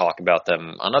been talk about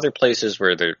them on other places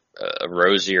where they're a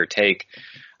rosier take.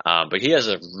 But he has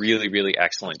a really, really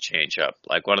excellent changeup,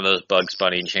 like one of those Bugs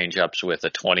Bunny changeups with a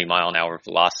 20-mile-an-hour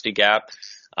velocity gap,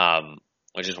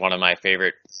 which is one of my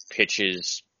favorite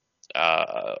pitches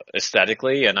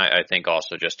aesthetically, and I think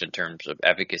also just in terms of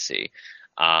efficacy.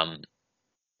 And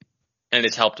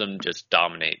it's helped him just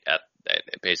dominate at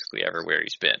basically everywhere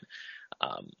he's been.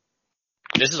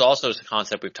 This is also a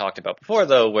concept we've talked about before,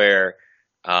 though, where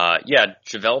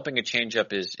developing a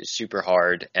changeup is super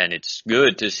hard, and it's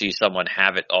good to see someone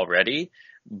have it already,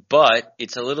 but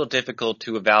it's a little difficult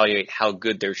to evaluate how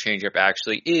good their changeup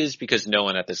actually is because no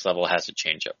one at this level has a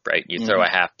changeup, right? You throw a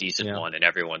half-decent one, and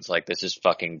everyone's like, this is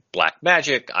fucking black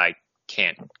magic. I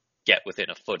can't get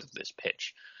within a foot of this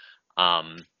pitch.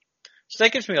 So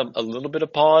that gives me a little bit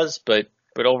of pause, but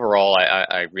overall,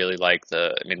 I really like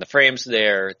the frame's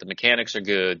there, the mechanics are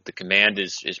good, the command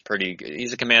is pretty good.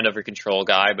 He's a command over control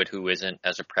guy, but who isn't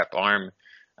as a prep arm.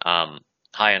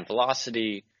 High end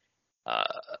velocity,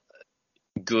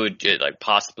 good, like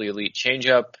possibly elite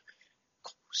changeup,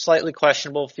 slightly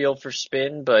questionable feel for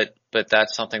spin, but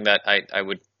that's something that I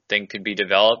would think could be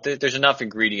developed. There's enough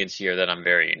ingredients here that I'm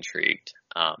very intrigued.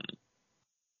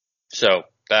 So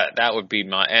that would be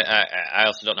my, and I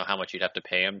also don't know how much you'd have to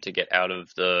pay him to get out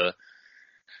of the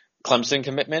Clemson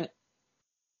commitment.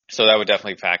 So that would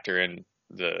definitely factor in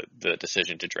the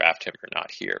decision to draft him or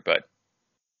not here, but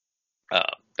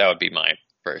that would be my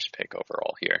first pick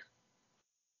overall here.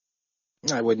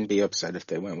 I wouldn't be upset if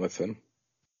they went with him.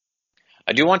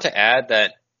 I do want to add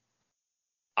that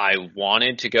I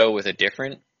wanted to go with a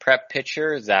different prep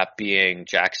pitcher, that being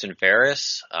Jackson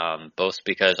Ferris, both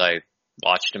because I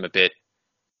watched him a bit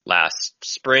last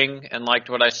spring and liked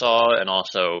what I saw, and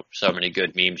also so many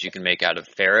good memes you can make out of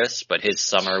Ferris, but his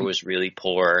summer was really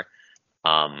poor.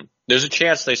 There's a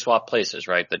chance they swap places,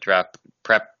 right? The draft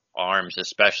prep arms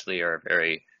especially are a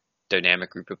very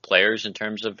dynamic group of players in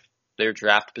terms of their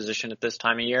draft position at this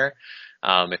time of year.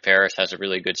 If Ferris has a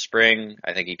really good spring,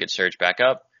 I think he could surge back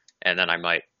up, and then I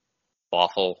might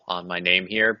waffle on my name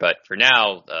here, but for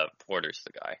now, Porter's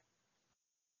the guy.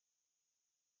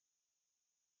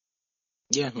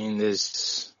 Yeah, I mean,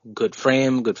 there's good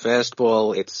frame, good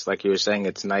fastball. It's like you were saying,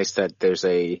 it's nice that there's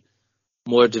a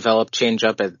more developed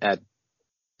changeup at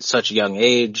such a young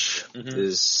age.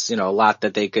 There's, a lot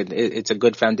that they could, it's a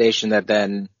good foundation that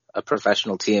then a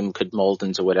professional team could mold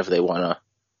into whatever they want to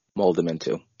mold them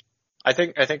into. I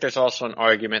think there's also an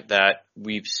argument that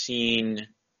we've seen,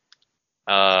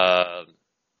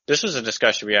 this was a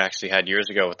discussion we actually had years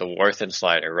ago with the Worthen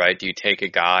slider, right? Do you take a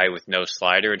guy with no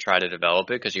slider and try to develop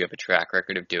it because you have a track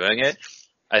record of doing it?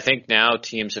 I think now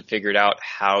teams have figured out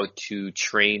how to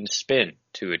train spin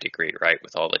to a degree, right?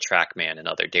 With all the TrackMan and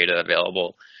other data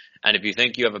available. And if you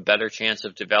think you have a better chance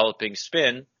of developing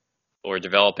spin or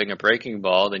developing a breaking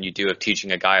ball than you do of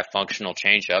teaching a guy a functional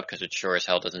changeup, because it sure as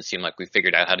hell doesn't seem like we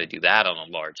figured out how to do that on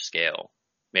a large scale.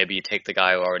 Maybe you take the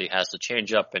guy who already has the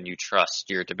changeup and you trust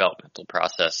your developmental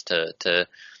process to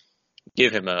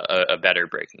give him a better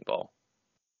breaking ball.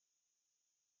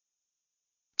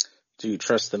 Do you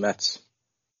trust the Mets?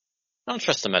 I don't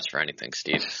trust the Mets for anything,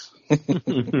 Steve.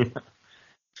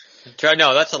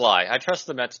 No, that's a lie. I trust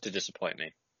the Mets to disappoint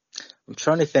me. I'm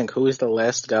trying to think, who is the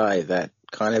last guy that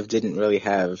kind of didn't really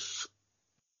have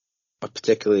a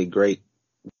particularly great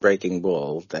breaking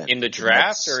ball? That in the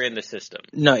draft or in the system?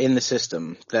 No, in the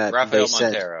system. That Rafael they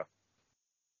Montero.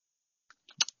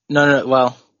 No,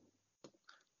 well,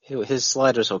 his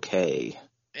slider's okay.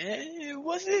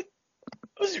 Was it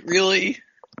really?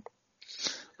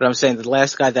 But I'm saying the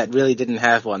last guy that really didn't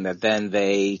have one that then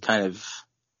they kind of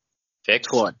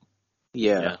fixed. Taught.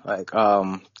 Yeah, like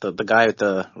the guy with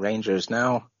the Rangers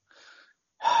now.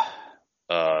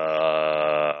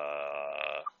 The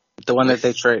one that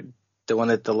they trade, the one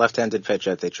that the left-handed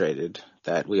pitcher that they traded,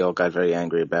 that we all got very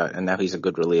angry about, and now he's a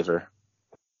good reliever.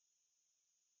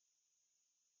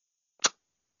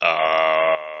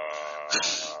 The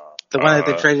one that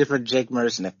they traded for Jake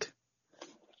Merznick.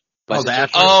 With the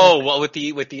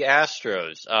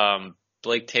Astros,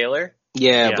 Blake Taylor.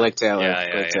 Yeah, Blake Taylor.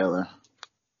 Yeah. Taylor.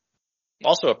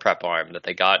 Also a prep arm that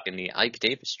they got in the Ike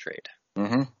Davis trade.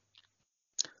 Mm-hmm.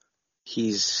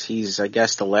 He's I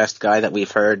guess the last guy that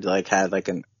we've heard had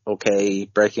an okay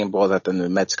breaking ball that then the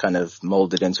Mets kind of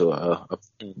molded into a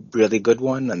really good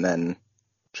one and then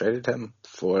traded him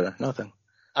for nothing.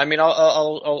 I mean,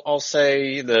 I'll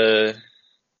say the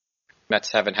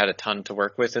Mets haven't had a ton to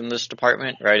work with in this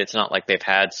department, right? It's not like they've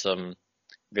had some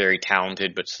very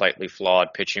talented but slightly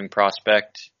flawed pitching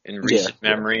prospect in recent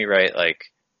memory, right?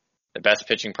 Like, the best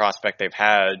pitching prospect they've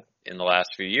had in the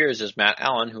last few years is Matt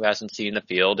Allen, who hasn't seen the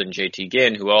field, and JT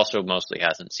Ginn, who also mostly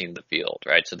hasn't seen the field,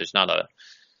 right? So there's not a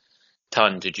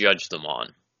ton to judge them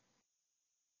on.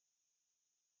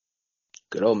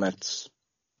 Good old Mets.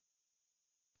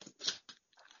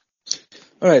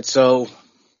 All right, so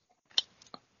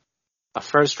a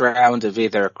first round of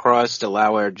either Cross,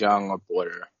 DeLauer, Jung, or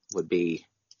Border would be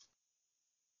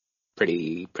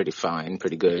pretty fine,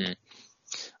 pretty good. Mm-hmm.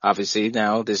 Obviously,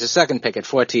 now there's a second pick at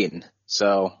 14.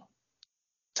 So,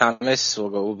 Thomas,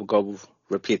 we'll go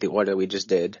repeat the order we just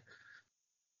did.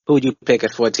 Who would you pick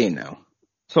at 14 now?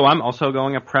 So I'm also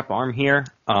going a prep arm here.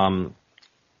 Brandon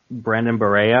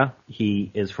Barea, he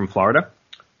is from Florida.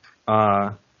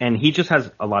 And he just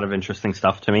has a lot of interesting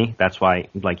stuff to me. That's why,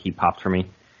 he popped for me.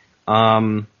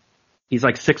 He's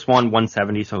 6'1",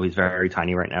 170, so he's very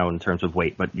tiny right now in terms of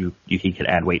weight, but he could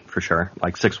add weight for sure.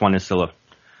 6'1" is still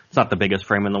it's not the biggest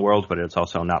frame in the world, but it's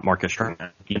also not Marcus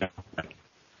Stroman.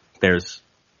 There's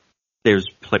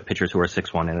pitchers who are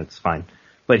 6'1", and it's fine.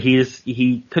 But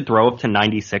he could throw up to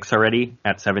 96 already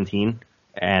at 17,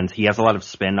 and he has a lot of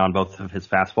spin on both of his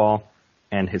fastball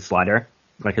and his slider.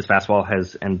 His fastball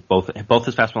and both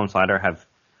his fastball and slider have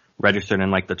registered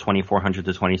in the 2400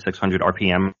 to 2600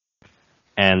 RPM.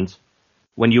 And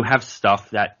when you have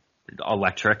stuff that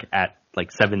electric at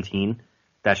 17,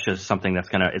 that's just something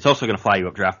it's also gonna fly you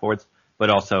up draft boards, but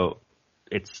also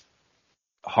it's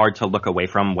hard to look away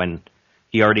from when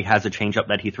he already has a changeup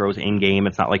that he throws in game.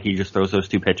 It's not like he just throws those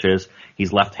two pitches.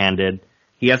 He's left-handed.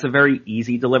 He has a very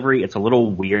easy delivery. It's a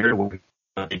little weird when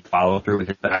he follow through with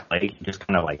his back leg. He just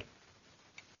kind of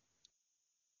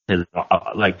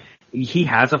he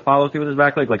has a follow through with his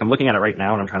back leg. I'm looking at it right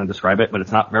now and I'm trying to describe it, but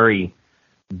it's not very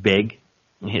big.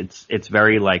 It's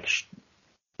very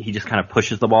he just kind of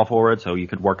pushes the ball forward, so you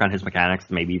could work on his mechanics,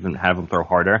 maybe even have him throw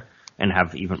harder and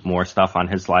have even more stuff on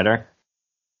his slider.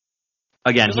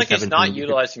 Again, he's not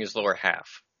utilizing his lower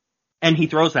half. And he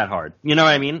throws that hard. You know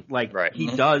what I mean? Right. He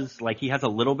does, he has a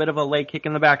little bit of a leg kick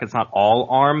in the back. It's not all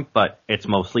arm, but it's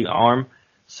mostly arm.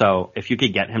 So if you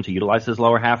could get him to utilize his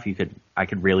lower half, I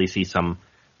could really see some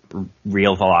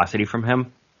real velocity from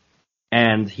him.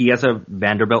 And he has a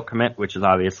Vanderbilt commit, which is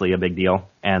obviously a big deal.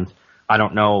 And I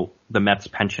don't know the Mets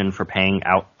pension for paying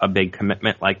out a big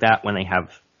commitment like that when they have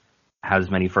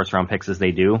as many first round picks as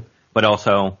they do. But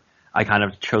also, I kind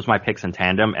of chose my picks in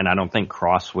tandem, and I don't think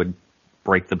Cross would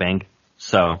break the bank.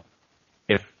 So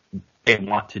if they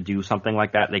want to do something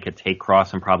like that, they could take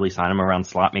Cross and probably sign him around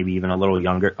slot, maybe even a little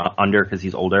younger, under, because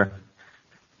he's older.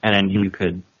 And then you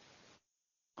could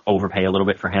overpay a little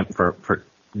bit for him for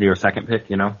your second pick,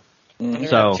 you know? Mm-hmm.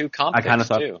 So two comp I kind of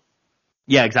thought, too.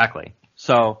 Yeah, exactly.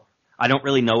 So I don't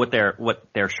really know what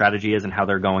their strategy is and how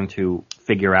they're going to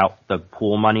figure out the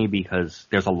pool money, because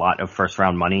there's a lot of first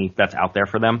round money that's out there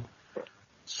for them.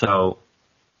 So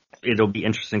it'll be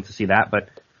interesting to see that. But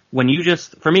when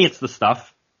for me, it's the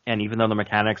stuff. And even though the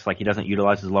mechanics, like he doesn't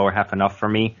utilize his lower half enough for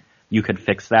me, you could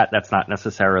fix that. That's not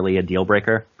necessarily a deal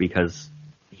breaker because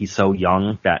he's so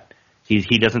young that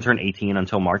he doesn't turn 18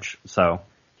 until March. So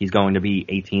he's going to be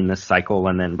 18 this cycle.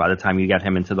 And then by the time you get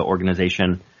him into the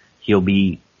organization, he'll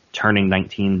be turning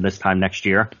 19 this time next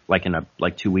year, like in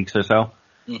 2 weeks or so.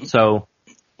 Mm-hmm. So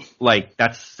like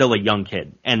that's still a young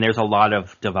kid, and there's a lot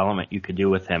of development you could do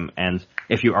with him. And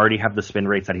if you already have the spin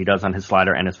rates that he does on his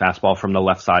slider and his fastball from the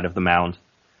left side of the mound,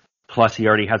 plus he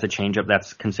already has a changeup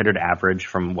that's considered average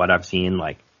from what I've seen,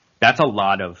 like that's a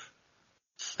lot of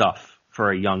stuff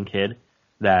for a young kid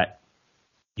that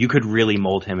you could really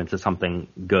mold him into something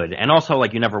good. And also,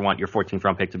 like, you never want your 14th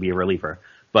round pick to be a reliever,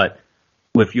 but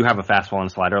if you have a fastball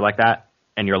and slider like that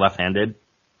and you're left-handed,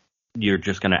 you're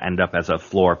just going to end up as a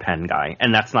floor pen guy.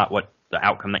 And that's not what the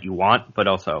outcome that you want, but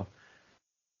also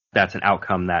that's an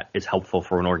outcome that is helpful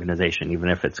for an organization, even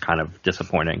if it's kind of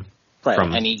disappointing. Right.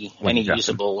 Any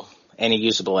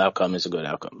usable outcome is a good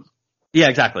outcome. Yeah,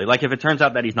 exactly. Like if it turns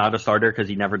out that he's not a starter because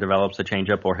he never develops a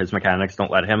changeup or his mechanics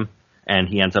don't let him, and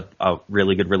he ends up a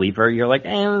really good reliever, you're like,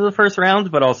 the first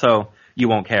round, but also you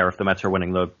won't care if the Mets are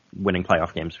winning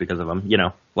playoff games because of him. You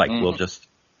know, like we'll just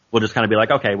kind of be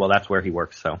like, okay, well that's where he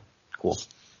works, so cool.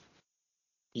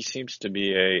 He seems to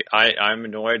be I'm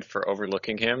annoyed for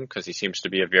overlooking him because he seems to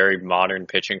be a very modern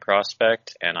pitching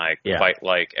prospect, and I quite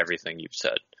like everything you've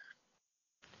said.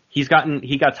 He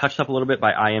got touched up a little bit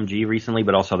by IMG recently,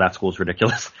 but also that school's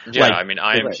ridiculous. Yeah, like, I mean,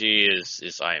 IMG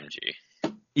is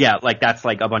IMG. Yeah, like that's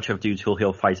like a bunch of dudes who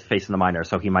he'll face in the minors,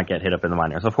 so he might get hit up in the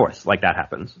minors. Of course, like that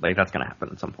happens. Like that's going to happen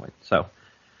at some point. So,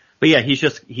 but yeah,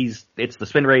 it's the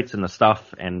spin rates and the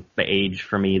stuff and the age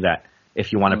for me that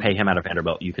if you want to pay him out of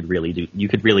Vanderbilt, you could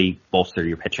really bolster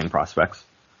your pitching prospects.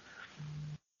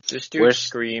 This dude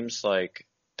screams like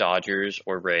Dodgers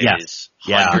or Rays,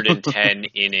 110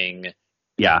 inning.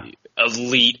 Yeah.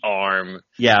 Elite arm.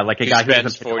 Yeah, like a guy who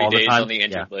spends doesn't 40 all the days time. on the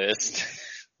injured list.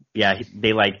 Yeah,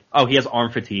 they he has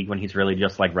arm fatigue when he's really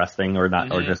just like resting or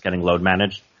not, or just getting load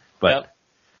managed. But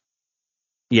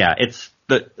yeah, it's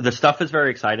the stuff is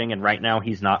very exciting, and right now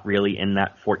he's not really in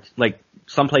that 14. Like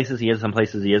some places he is, some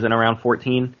places he isn't around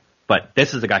 14. But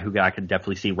this is a guy who I could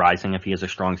definitely see rising if he has a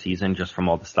strong season just from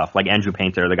all the stuff. Like Andrew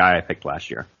Painter, the guy I picked last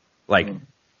year. Like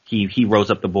he rose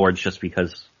up the boards just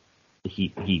because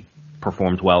he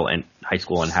performed well in high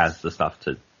school and has the stuff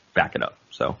to back it up.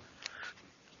 So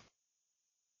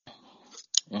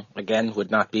again, would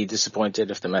not be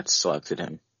disappointed if the Mets selected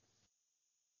him.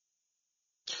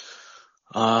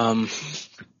 I'm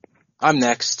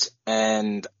next,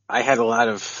 and I had a lot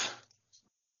of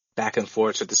back and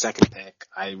forth with the second pick.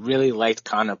 I really liked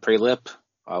Connor Prelip,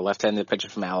 a left-handed pitcher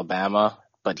from Alabama,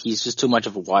 but he's just too much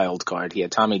of a wild card. He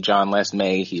had Tommy John last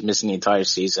May. He's missing the entire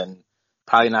season.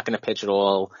 Probably not going to pitch at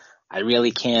all. I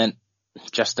really can't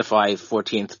justify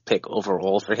 14th pick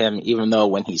overall for him, even though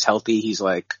when he's healthy, he's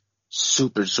like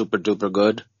super, super duper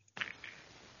good.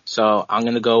 So I'm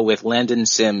going to go with Landon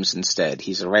Sims instead.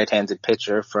 He's a right-handed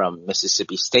pitcher from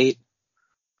Mississippi State.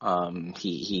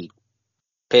 He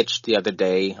pitched the other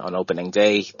day on opening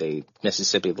day.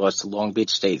 Mississippi lost to Long Beach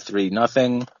State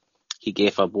 3-0. He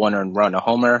gave up 1 earned run, a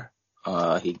homer.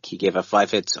 He gave up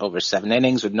 5 hits over 7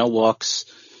 innings with no walks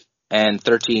and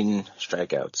 13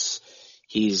 strikeouts.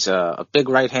 He's a big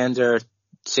right-hander,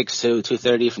 6'2",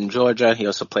 230 from Georgia. He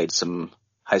also played some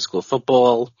high school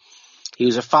football. He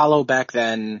was a follow back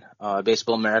then,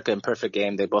 Baseball America and Perfect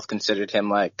Game. They both considered him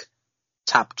like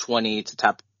top 20 to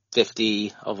top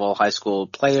 50 of all high school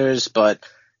players, but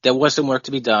there was some work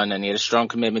to be done, and he had a strong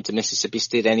commitment to Mississippi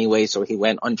State anyway, so he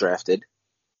went undrafted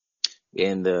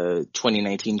in the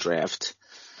 2019 draft.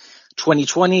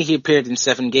 2020, he appeared in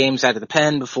 7 games out of the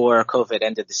pen before COVID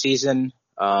ended the season.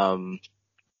 In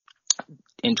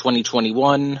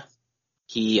 2021,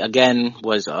 he again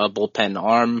was a bullpen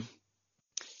arm.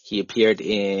 He appeared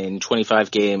in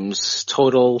 25 games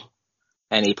total,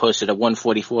 and he posted a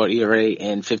 1.44 ERA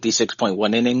in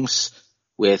 56.1 innings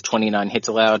with 29 hits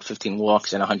allowed, 15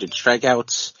 walks, and 100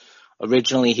 strikeouts.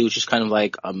 Originally, he was just kind of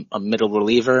like a middle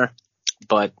reliever,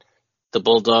 but the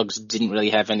Bulldogs didn't really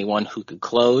have anyone who could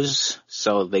close,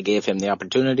 so they gave him the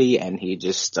opportunity, and he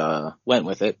just went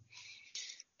with it.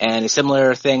 And a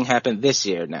similar thing happened this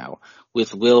year now,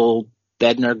 with Will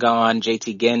Bednar gone,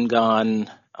 JT Ginn gone,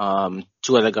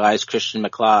 two other guys, Christian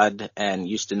McLeod and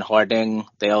Houston Harding.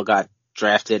 They all got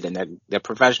drafted, and they're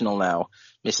professional now.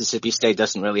 Mississippi State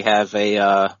doesn't really have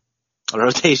a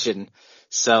rotation,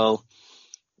 so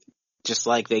just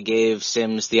like they gave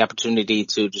Sims the opportunity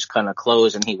to just kind of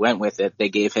close and he went with it, they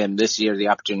gave him this year the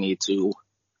opportunity to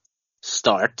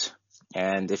start.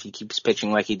 And if he keeps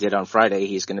pitching like he did on Friday,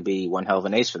 he's going to be one hell of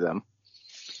an ace for them.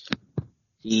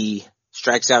 He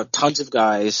strikes out tons of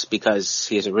guys because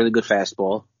he has a really good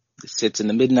fastball. It sits in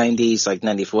the mid-90s, like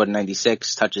 94 to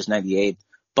 96, touches 98.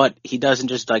 But he doesn't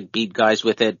just like beat guys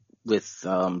with it with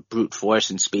brute force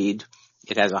and speed.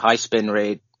 It has a high spin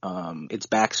rate. It's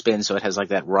backspin, so it has like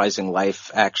that rising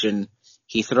life action.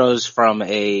 He throws from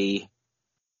a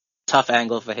tough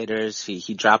angle for hitters.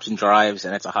 He drops and drives,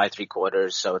 and it's a high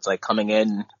 3/4, so it's like coming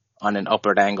in on an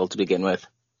upward angle to begin with.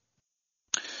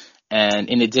 And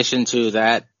in addition to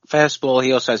that fastball,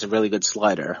 he also has a really good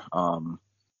slider,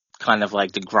 kind of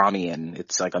like the Grommian.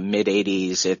 It's like a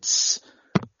mid-80s. It's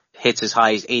hits as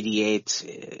high as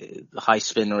 88, high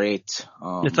spin rate.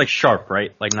 It's like sharp,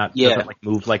 right? Like doesn't like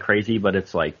move like crazy, but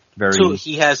it's like very.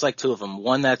 He has like two of them.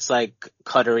 One that's like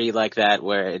cuttery like that,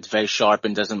 where it's very sharp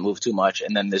and doesn't move too much,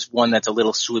 and then there's one that's a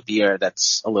little swoopier,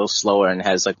 that's a little slower and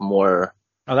has like more.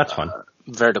 Oh, that's fun.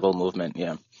 Vertical movement,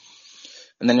 yeah.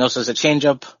 And then he also has a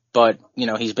changeup, but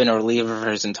he's been a reliever for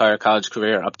his entire college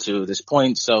career up to this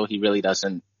point, so he really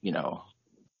doesn't,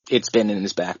 it's been in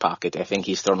his back pocket. I think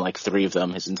he's thrown like 3 of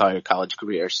them his entire college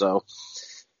career. So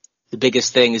the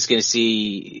biggest thing is going to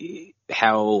see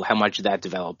how much that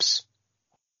develops.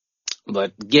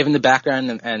 But given the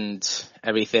background and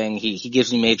everything, he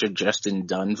gives me major Justin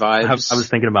Dunn vibes. I was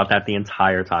thinking about that the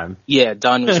entire time. Yeah,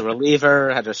 Dunn was a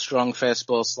reliever, had a strong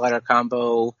fastball slider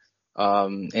combo.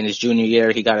 In his junior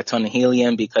year, he got a ton of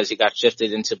helium because he got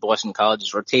shifted into Boston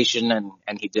College's rotation,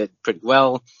 and he did pretty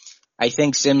well. I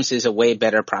think Sims is a way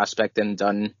better prospect than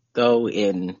Dunn, though,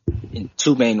 in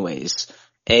 2 main ways.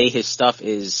 A, his stuff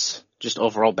is just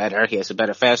overall better. He has a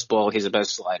better fastball. He has a better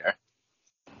slider.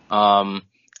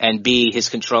 And B, his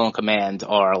control and command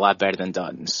are a lot better than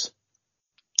Dunn's.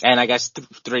 And I guess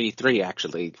three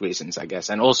actually reasons, I guess.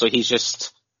 And also, he's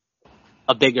just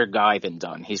a bigger guy than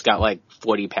Dunn. He's got like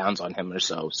 40 pounds on him or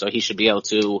so. So he should be able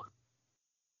to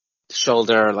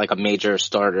shoulder like a major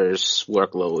starter's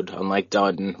workload, unlike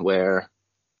Dunn, where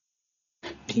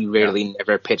he rarely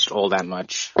never pitched all that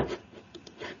much.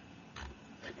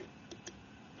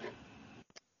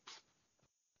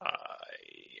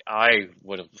 I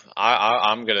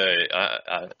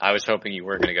was hoping you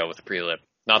were gonna go with the pre-lip.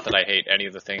 Not that I hate any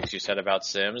of the things you said about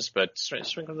Sims, but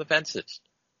swing from the fences.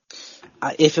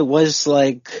 If it was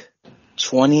like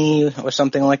 20 or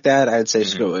something like that, I'd say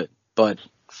screw it. But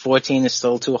 14 is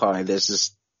still too high.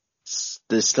 There's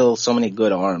still so many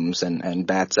good arms and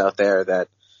bats out there that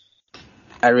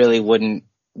I really wouldn't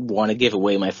want to give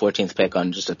away my 14th pick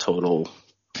on just a total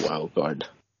wild card.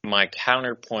 My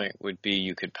counterpoint would be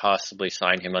you could possibly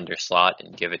sign him under slot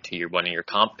and give it to one of your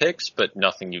comp picks, but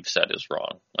nothing you've said is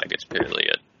wrong. Like, it's purely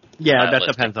a that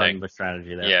depends on the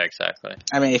strategy there. Yeah, exactly.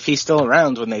 I mean, if he's still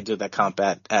around when they do that comp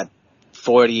at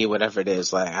 40, whatever it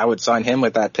is, like, I would sign him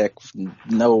with that pick.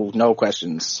 No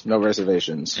questions, no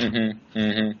reservations.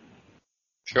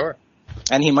 Sure.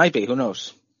 And he might be, who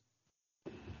knows?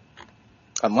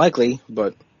 Unlikely,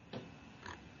 but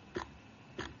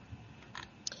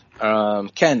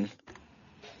Ken,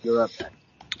 you're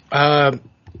up.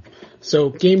 So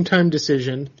game time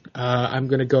decision. I'm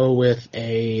going to go with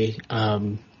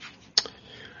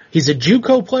he's a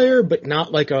JUCO player, but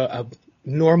not like a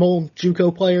normal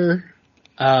JUCO player.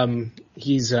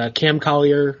 He's Cam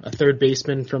Collier, a third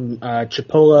baseman from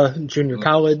Chipola Junior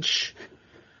College.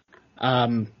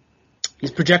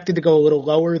 He's projected to go a little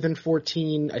lower than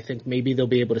 14. I think maybe they'll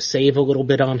be able to save a little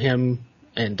bit on him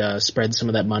and spread some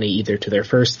of that money either to their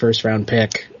first round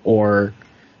pick or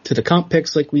to the comp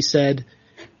picks, like we said.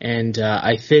 And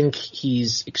I think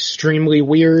he's extremely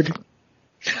weird.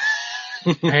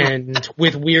 And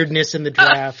with weirdness in the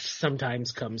draft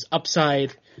sometimes comes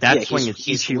upside. That swing is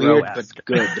he's weird but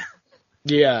good.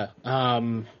 Yeah.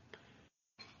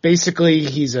 Basically,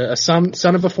 he's a son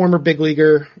of a former big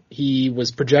leaguer. He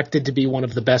was projected to be one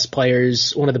of the best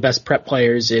prep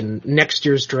players in next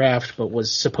year's draft, but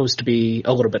was supposed to be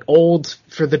a little bit old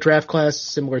for the draft class,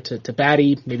 similar to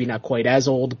Batty. Maybe not quite as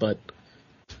old, but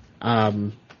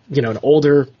an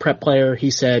older prep player.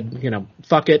 He said,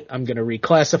 fuck it, I'm going to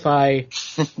reclassify.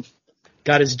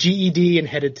 Got his GED and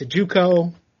headed to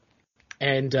JUCO.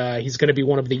 And he's going to be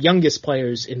one of the youngest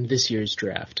players in this year's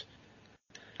draft.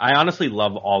 I honestly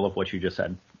love all of what you just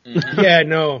said. Yeah,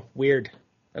 no, weird.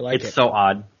 I like it. It's so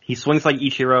odd. He swings like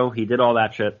Ichiro. He did all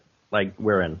that shit. Like,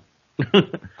 we're in.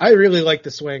 I really like the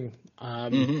swing.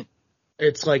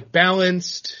 It's like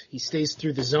balanced. He stays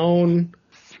through the zone.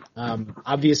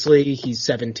 Obviously, he's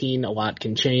 17. A lot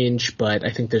can change, but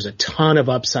I think there's a ton of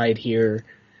upside here.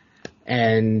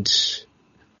 And,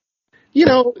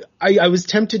 I was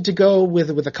tempted to go with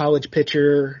a college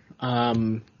pitcher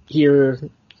here,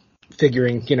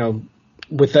 figuring,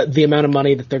 with the amount of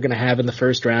money that they're going to have in the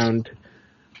first round,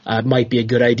 it might be a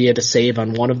good idea to save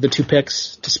on one of the two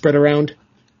picks to spread around.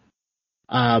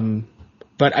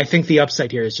 But I think the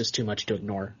upside here is just too much to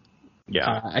ignore.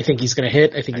 Yeah. I think he's going to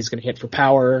hit. I think he's going to hit for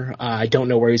power. I don't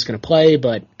know where he's going to play,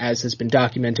 but as has been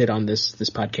documented on this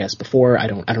podcast before, I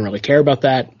don't really care about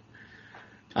that.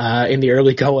 In the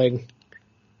early going,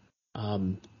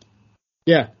 I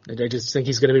just think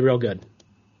he's going to be real good.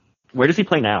 Where does he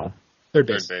play now? Third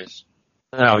base.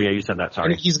 Oh yeah, you said that.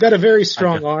 Sorry. And he's got a very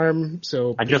strong arm,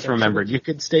 so I just remembered you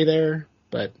could stay there,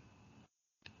 but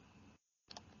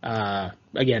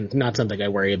again, not something I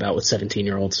worry about with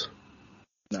 17-year-olds.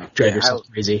 No, Drive yourself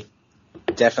crazy.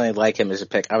 Definitely like him as a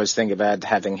pick. I was thinking about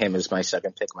having him as my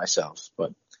second pick myself,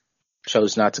 but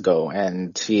chose not to go.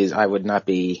 And I would not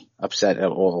be upset at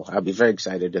all. I'd be very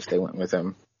excited if they went with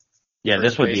him. Yeah,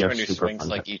 this would be a who super swings fun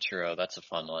like pick. Ichiro. That's a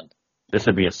fun one. This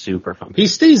would be a super fun pick. He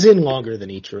stays in longer than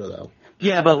Ichiro, though.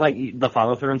 Yeah, but like the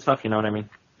follow through and stuff, you know what I mean?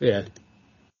 Yeah.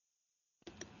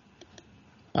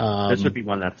 This would be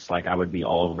one that's like I would be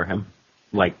all over him.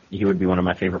 Like he would be one of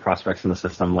my favorite prospects in the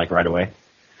system, like right away.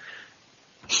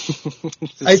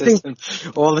 I think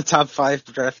all the top five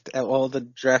all the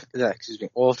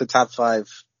top five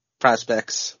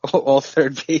prospects, all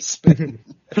third basemen.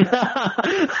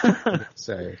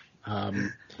 Sorry.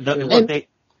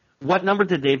 What number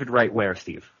did David Wright wear,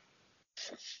 Steve?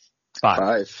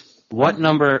 5. What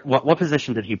number? What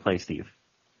position did he play, Steve?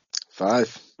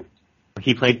 5.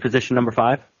 He played position number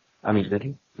 5. I mean, did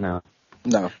he? No.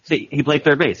 See, he played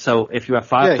third base. So if you have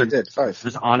 5, yeah, he did 5.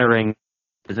 Just honoring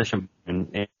position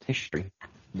in history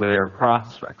with their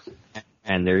prospects,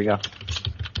 and there you go.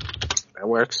 That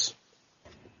works.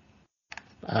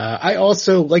 I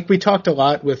also, like we talked a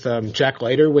lot with Jack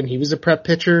Leiter when he was a prep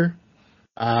pitcher.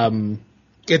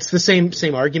 It's the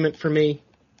same argument for me,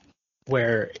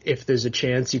 where if there's a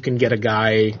chance you can get a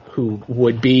guy who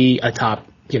would be a top,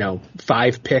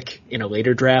 5 pick in a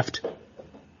later draft,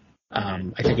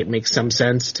 I think it makes some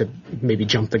sense to maybe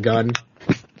jump the gun.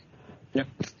 Yep.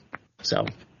 So.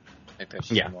 I think there's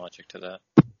some logic to that.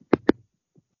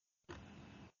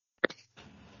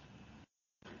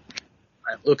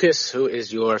 Lucas, who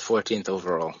is your 14th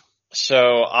overall?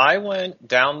 So I went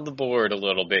down the board a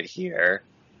little bit here.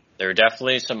 There are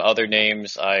definitely some other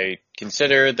names I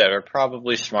considered that are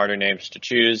probably smarter names to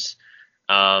choose.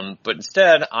 But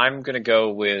instead, I'm going to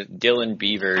go with Dylan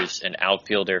Beavers, an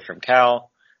outfielder from Cal.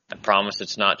 I promise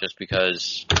it's not just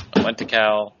because I went to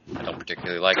Cal. I don't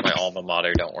particularly like my alma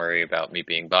mater. Don't worry about me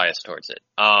being biased towards it.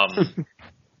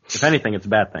 If anything, it's a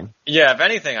bad thing. Yeah, if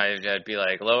anything, I'd be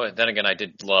like, then again, I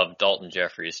did love Dalton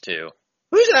Jeffries too.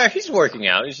 He's working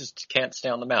out. He just can't stay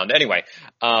on the mound. Anyway,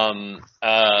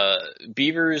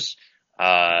 Beavers,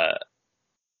 put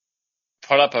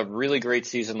up a really great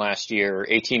season last year.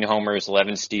 18 homers,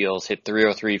 11 steals, hit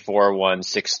 303, 401,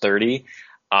 630.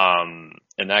 And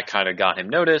that kind of got him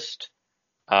noticed.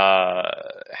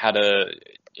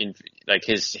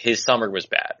 His summer was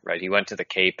bad, right? He went to the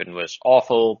Cape and was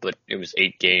awful, but it was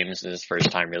 8 games in his first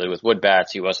time really with wood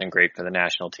bats. He wasn't great for the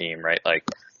national team, right? Like,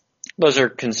 those are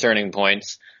concerning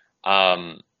points.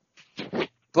 But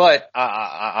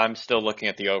I'm still looking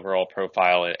at the overall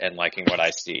profile and liking what I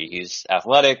see. He's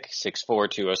athletic, 6'4",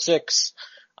 206,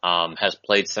 has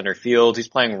played center field. He's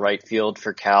playing right field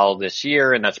for Cal this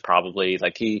year, and that's probably,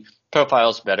 he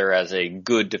profiles better as a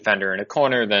good defender in a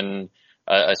corner than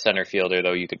a center fielder,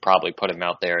 though you could probably put him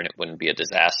out there and it wouldn't be a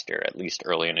disaster, at least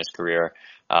early in his career.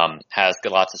 Has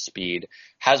lots of speed,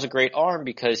 has a great arm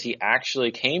because he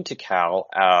actually came to Cal,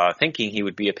 thinking he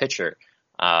would be a pitcher.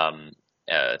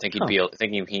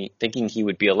 Thinking he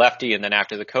would be a lefty, and then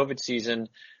after the COVID season,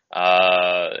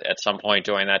 at some point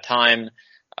during that time,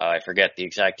 I forget the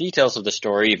exact details of the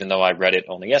story, even though I read it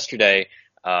only yesterday,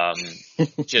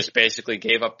 just basically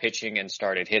gave up pitching and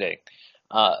started hitting.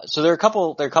 So there are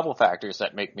a couple factors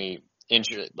that make me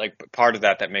part of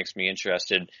that makes me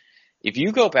interested. If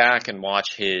you go back and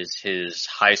watch his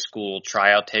high school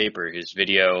tryout tape or his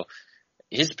video,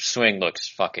 his swing looks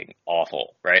fucking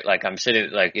awful, right? Like I'm sitting,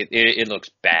 like it looks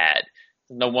bad.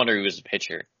 No wonder he was a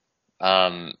pitcher.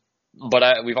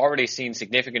 But we've already seen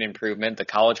significant improvement. The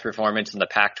college performance in the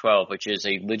Pac-12, which is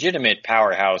a legitimate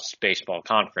powerhouse baseball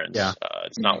conference. Yeah.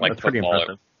 It's not like That's pretty football.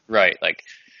 impressive. Right. Like,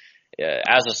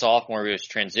 as a sophomore, he was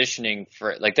transitioning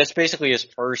that's basically his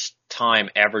first time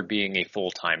ever being a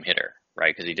full-time hitter,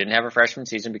 right? Because he didn't have a freshman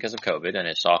season because of COVID, and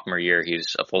his sophomore year, he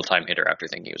was a full-time hitter after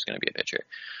thinking he was going to be a pitcher.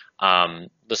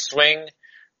 The swing,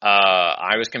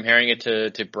 I was comparing it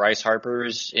to Bryce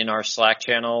Harper's in our Slack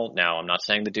channel. Now, I'm not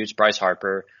saying the dude's Bryce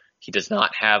Harper. He does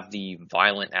not have the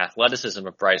violent athleticism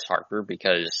of Bryce Harper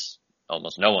because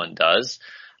almost no one does.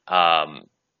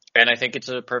 And I think it's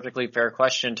a perfectly fair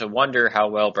question to wonder how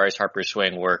well Bryce Harper's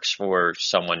swing works for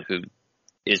someone who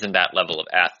isn't that level of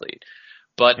athlete.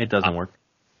 But it doesn't work.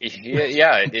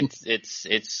 Yeah,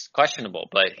 it's questionable,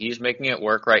 but he's making it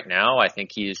work right now. I think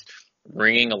he's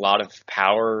bringing a lot of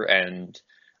power and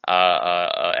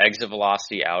exit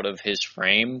velocity out of his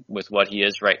frame with what he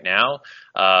is right now.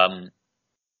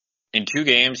 In 2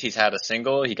 games, he's had a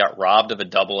single. He got robbed of a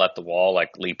double at the wall,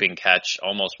 like leaping catch,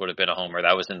 almost would have been a homer.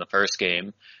 That was in the first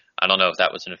game. I don't know if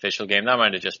that was an official game. That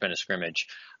might have just been a scrimmage.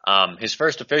 His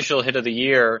first official hit of the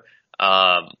year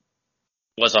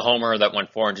was a homer that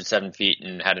went 407 feet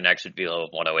and had an exit velo of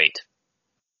 108.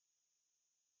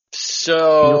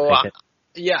 So,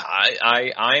 yeah,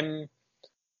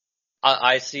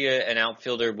 I see an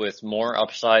outfielder with more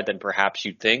upside than perhaps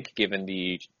you'd think, given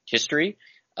the history.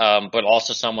 But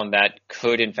also someone that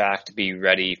could, in fact, be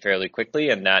ready fairly quickly,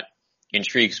 and that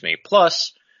intrigues me.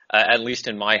 Plus, at least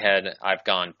in my head, I've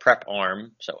gone prep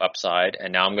arm, so upside,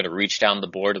 and now I'm going to reach down the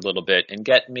board a little bit and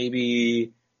get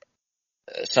maybe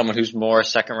someone who's more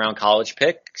second-round college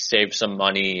pick, save some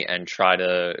money, and try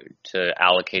to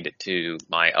allocate it to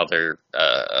my other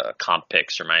comp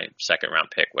picks or my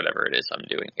second-round pick, whatever it is I'm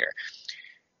doing here.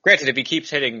 Granted, if he keeps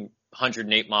hitting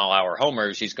 108-mile-hour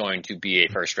homers, he's going to be a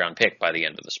first-round pick by the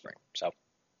end of the spring. So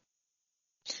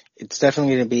it's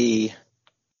definitely going to be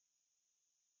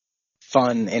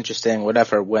fun, interesting,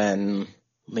 whatever, when,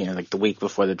 like the week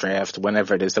before the draft,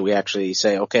 whenever it is that we actually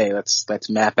say, okay, let's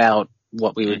map out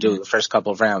what we would do the first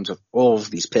couple of rounds with all of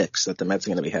these picks that the Mets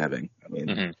are going to be having. I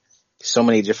mean, so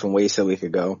many different ways that we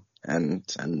could go and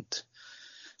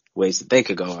ways that they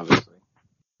could go, obviously.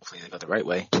 Hopefully they go the right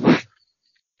way.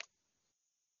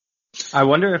 I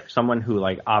wonder if someone who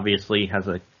obviously has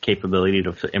a capability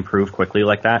to improve quickly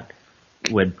like that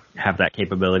would have that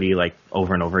capability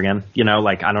over and over again.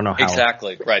 I don't know how.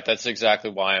 Exactly. Right. That's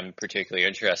exactly why I'm particularly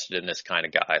interested in this kind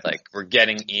of guy. We're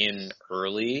getting in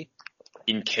early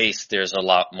in case there's a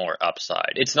lot more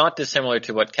upside. It's not dissimilar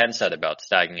to what Ken said about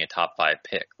snagging a top 5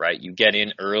 pick, right? You get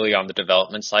in early on the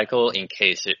development cycle in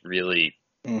case it really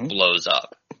blows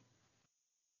up.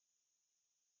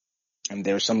 And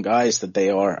there are some guys that they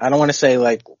are, I don't want to say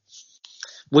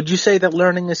would you say that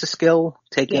learning is a skill?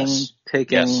 Yes.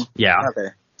 Yeah. Okay.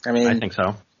 I mean, I think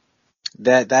so.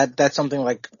 That's something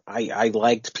I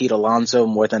liked Pete Alonso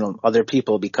more than other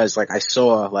people because I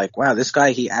saw wow, this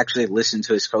guy, he actually listened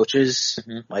to his coaches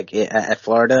at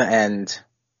Florida, and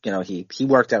he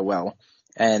worked out well,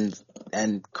 and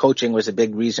coaching was a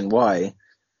big reason why.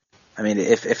 I mean,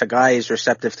 if a guy is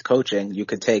receptive to coaching, you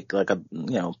could take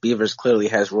Beavers clearly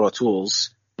has raw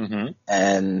tools,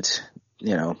 and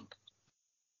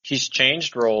he's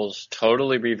changed roles,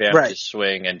 totally revamped his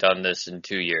swing, and done this in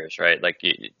 2 years, right?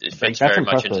 It fits very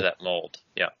much into that mold.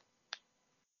 Yeah.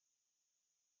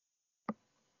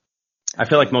 I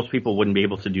feel like most people wouldn't be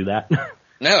able to do that.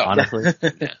 No. Honestly.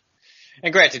 Yeah.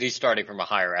 And granted, he's starting from a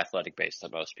higher athletic base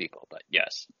than most people, but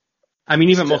yes. I mean,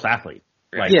 even most athletes.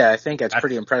 I think that's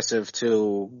pretty impressive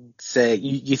to say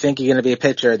you think you're going to be a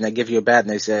pitcher and they give you a bat and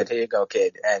they said, here you go,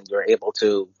 kid, and you're able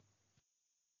to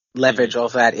leverage all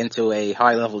that into a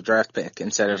high-level draft pick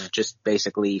instead of just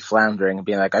basically floundering and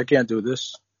being like, I can't do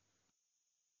this.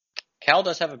 Cal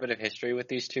does have a bit of history with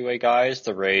these two-way guys.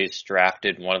 The Rays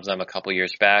drafted one of them a couple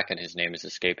years back, and his name is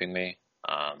escaping me.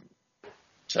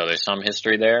 So there's some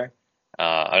history there.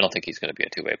 I don't think he's going to be a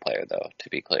two-way player, though, to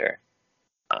be clear.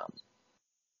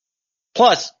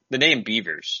 Plus, the name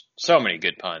Beavers. So many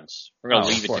good puns. We're going to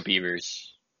leave it to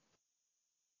Beavers.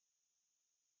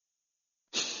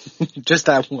 Just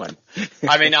that one.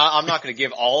 I mean, I'm not going to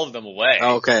give all of them away.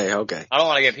 Okay. I don't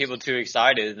want to get people too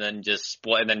excited and then just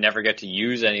split and then never get to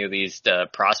use any of these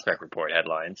prospect report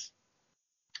headlines.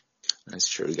 That's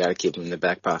true. You got to keep them in the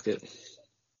back pocket.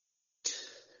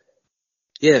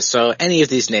 Yeah, so any of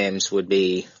these names would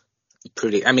be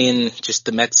pretty, I mean, just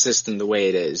the Mets system the way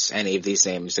it is, any of these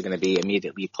names are going to be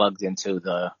immediately plugged into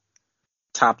the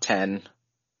top 10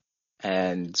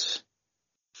 and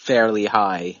fairly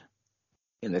high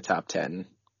in the top 10.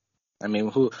 I mean,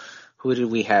 who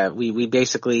did we have? We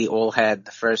basically all had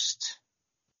the first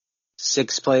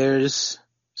 6 players.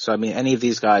 So, I mean, any of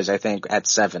these guys, I think, at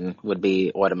 7 would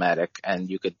be automatic. And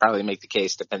you could probably make the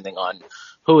case depending on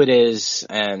who it is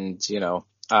and, you know,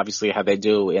 obviously how they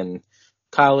do in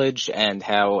college and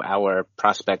how our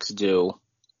prospects do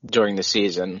during the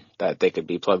season, that they could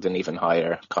be plugged in even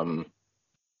higher come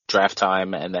draft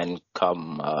time and then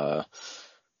come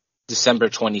December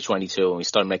 2022 when we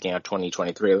start making our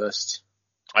 2023 list.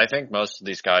 I think most of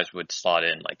these guys would slot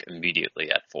in like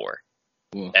immediately at 4.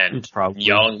 And Probably.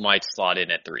 Young might slot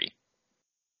in at 3.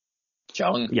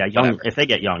 Young? Yeah, Young. Whatever. If they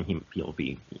get Young, he'll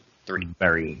be 3.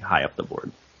 Very high up the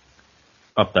board.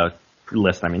 Up the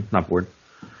list, I mean, not board.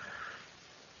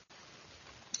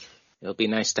 It'll be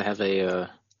nice to have an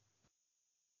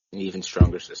even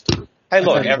stronger system. Hey,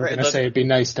 look, I'm going to say it'd be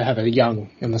nice to have a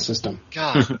Young in the system.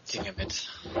 God damn it.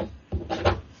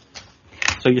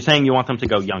 So you're saying you want them to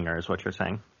go younger, is what you're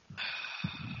saying?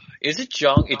 Is it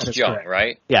Jung? It's That is Jung, correct.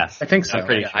 right? Yes. I think so. I'm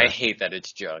pretty yeah. sure. I hate that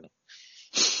it's Jung.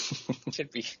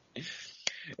 Should be.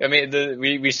 I mean,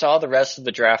 we saw the rest of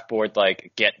the draft board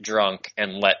like get drunk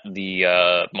and let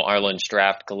the Marlins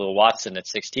draft Khalil Watson at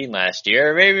 16 last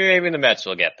year. Maybe the Mets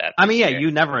will get that. I mean, yeah, year.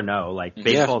 you never know. Like,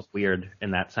 baseball's weird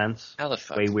in that sense. How the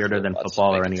fuck Way did weirder Khalil than Watson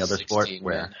football or make it any to other 16, sport man?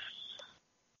 where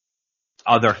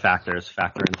other factors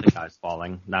factor into guys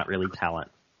falling, not really talent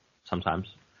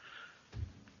sometimes.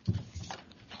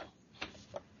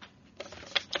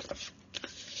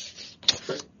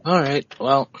 All right.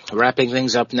 Well, wrapping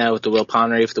things up now with the Will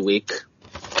Ponnery of the week,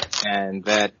 and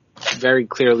that very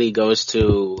clearly goes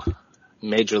to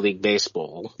Major League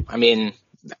Baseball. I mean,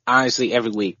 honestly,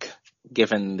 every week,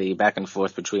 given the back and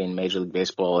forth between Major League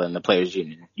Baseball and the Players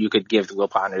Union, you could give the Will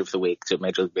Ponnery of the week to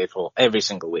Major League Baseball every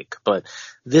single week. But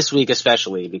this week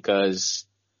especially, because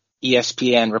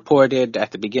ESPN reported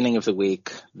at the beginning of the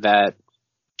week that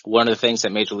one of the things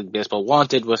that Major League Baseball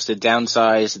wanted was to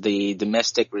downsize the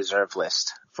domestic reserve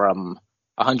list from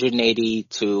 180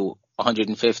 to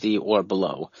 150 or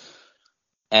below.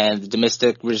 And the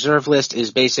domestic reserve list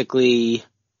is basically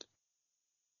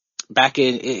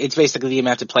it's basically the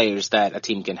amount of players that a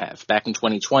team can have. Back in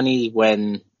 2020,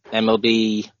 when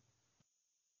MLB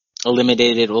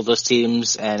eliminated all those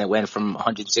teams and it went from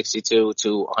 162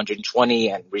 to 120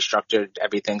 and restructured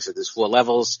everything so there's 4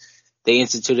 levels, they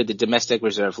instituted the domestic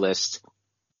reserve list,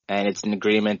 and it's an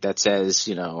agreement that says,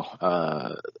 you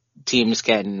know, teams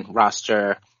can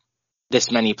roster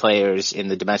this many players in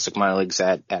the domestic minor leagues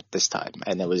at this time,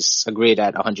 and it was agreed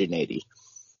at 180.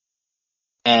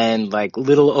 And like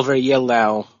little over a year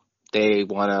now, they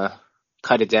want to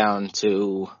cut it down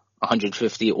to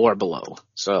 150 or below.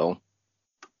 So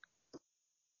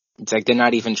it's like they're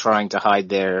not even trying to hide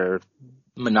their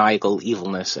maniacal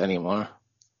evilness anymore.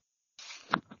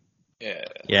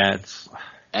 Yeah, it's.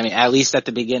 I mean, at least at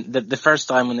the the first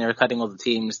time when they were cutting all the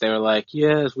teams, they were like,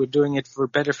 yes, we're doing it for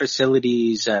better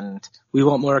facilities and we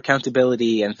want more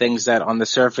accountability and things that on the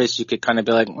surface you could kind of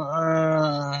be like,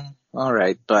 all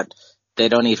right, but they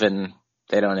don't even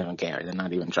care. They're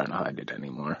not even trying to hide it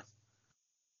anymore.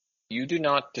 You do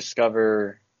not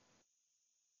discover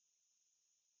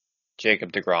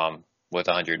Jacob deGrom with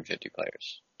 150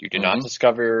 players. You do not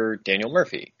discover Daniel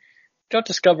Murphy. You don't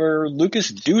discover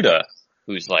Lucas Duda,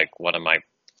 who's like one of my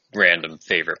random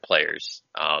favorite players.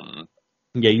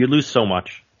 Yeah, you lose so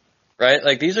much. Right?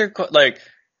 Like these are like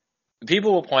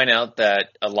people will point out that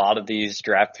a lot of these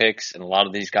draft picks and a lot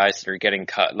of these guys that are getting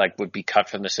cut, like would be cut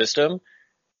from the system,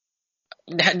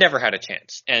 never had a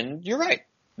chance. And you're right.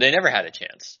 They never had a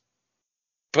chance.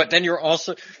 But then you're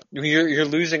also, you're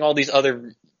losing all these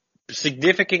other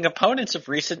significant opponents of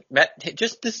recent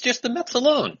just the Mets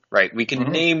alone, right? We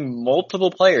can name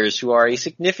multiple players who are a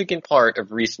significant part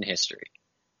of recent history.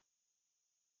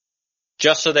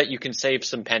 Just so that you can save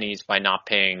some pennies by not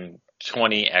paying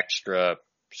 20 extra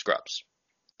scrubs,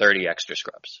 30 extra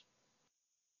scrubs.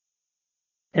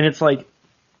 And it's like,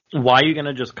 why are you going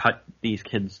to just cut these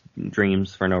kids'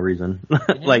 dreams for no reason?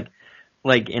 like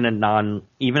in a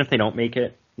even if they don't make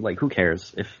it, like who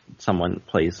cares if someone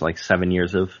plays like 7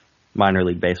 years of minor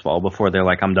league baseball before they're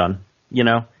like, I'm done, you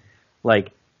know?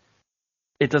 Like,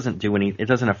 it doesn't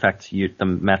affect the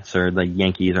Mets or the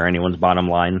Yankees or anyone's bottom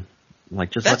line.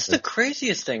 Like, just that's the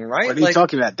craziest thing, right? What are you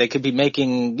talking about? They could be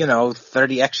making,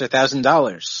 $30 extra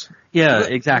 $1,000. Yeah,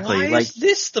 exactly. Why is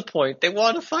this the point they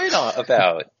want to fight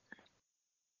about?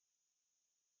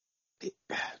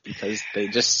 Because they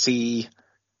just see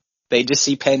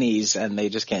pennies and they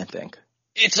just can't think.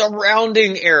 It's a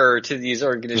rounding error to these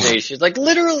organizations. Like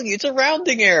literally, it's a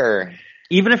rounding error.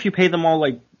 Even if you pay them all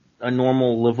like a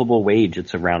normal livable wage,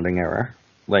 it's a rounding error.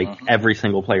 Like every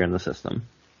single player in the system.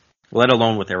 Let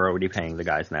alone what they're already paying the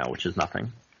guys now, which is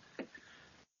nothing. You're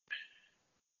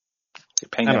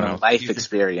paying them a life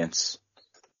experience.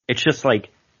 It's just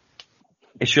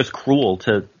cruel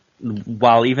to,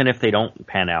 while even if they don't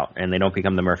pan out and they don't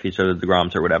become the Murphys or the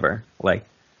DeGroms or whatever, like,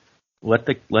 let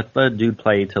the dude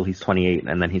play till he's 28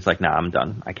 and then he's like, nah, I'm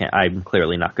done. I'm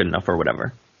clearly not good enough or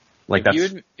whatever. Like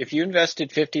if you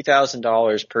invested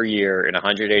 $50,000 per year in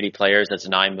 180 players, that's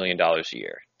 $9 million a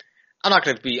year. I'm not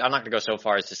going to go so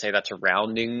far as to say that's a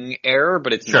rounding error,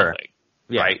 but it's nothing,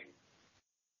 right?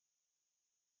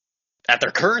 At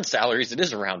their current salaries, it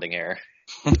is a rounding error.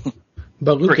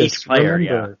 But Lucas,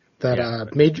 remember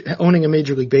that owning a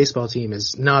Major League Baseball team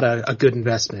is not a good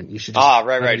investment. You should just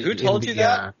right. Who told you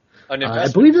that? I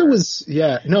believe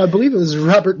it was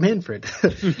Robert Manfred.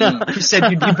 He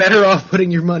said you'd be better off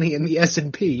putting your money in the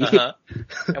S&P.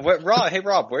 And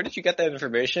Rob, where did you get that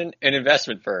information? An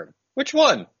investment firm. Which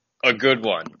one? A good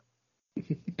one.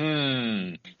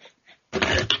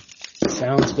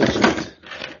 Sounds legit.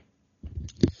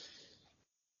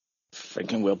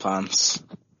 Freaking Wilpons.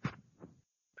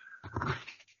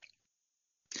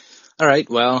 All right,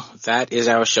 well, that is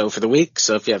our show for the week.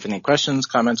 So if you have any questions,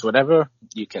 comments, whatever,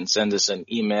 you can send us an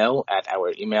email at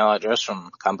our email address from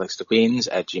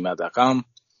complextoqueens@gmail.com.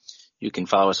 You can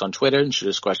follow us on Twitter and shoot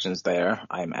us questions there.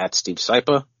 I'm at Steve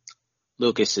Sypa.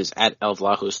 Lucas is at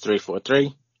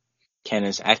Elvlahus343. Ken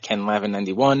is at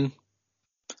KenLavin91.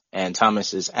 And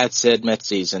Thomas is at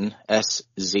SaidMetSeason,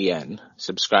 SZN.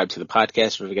 Subscribe to the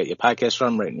podcast wherever you get your podcast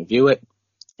from, rate and review it.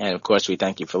 And of course, we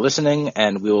thank you for listening,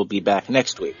 and we will be back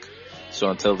next week. So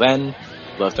until then,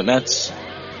 love the Mets,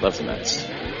 love the Mets.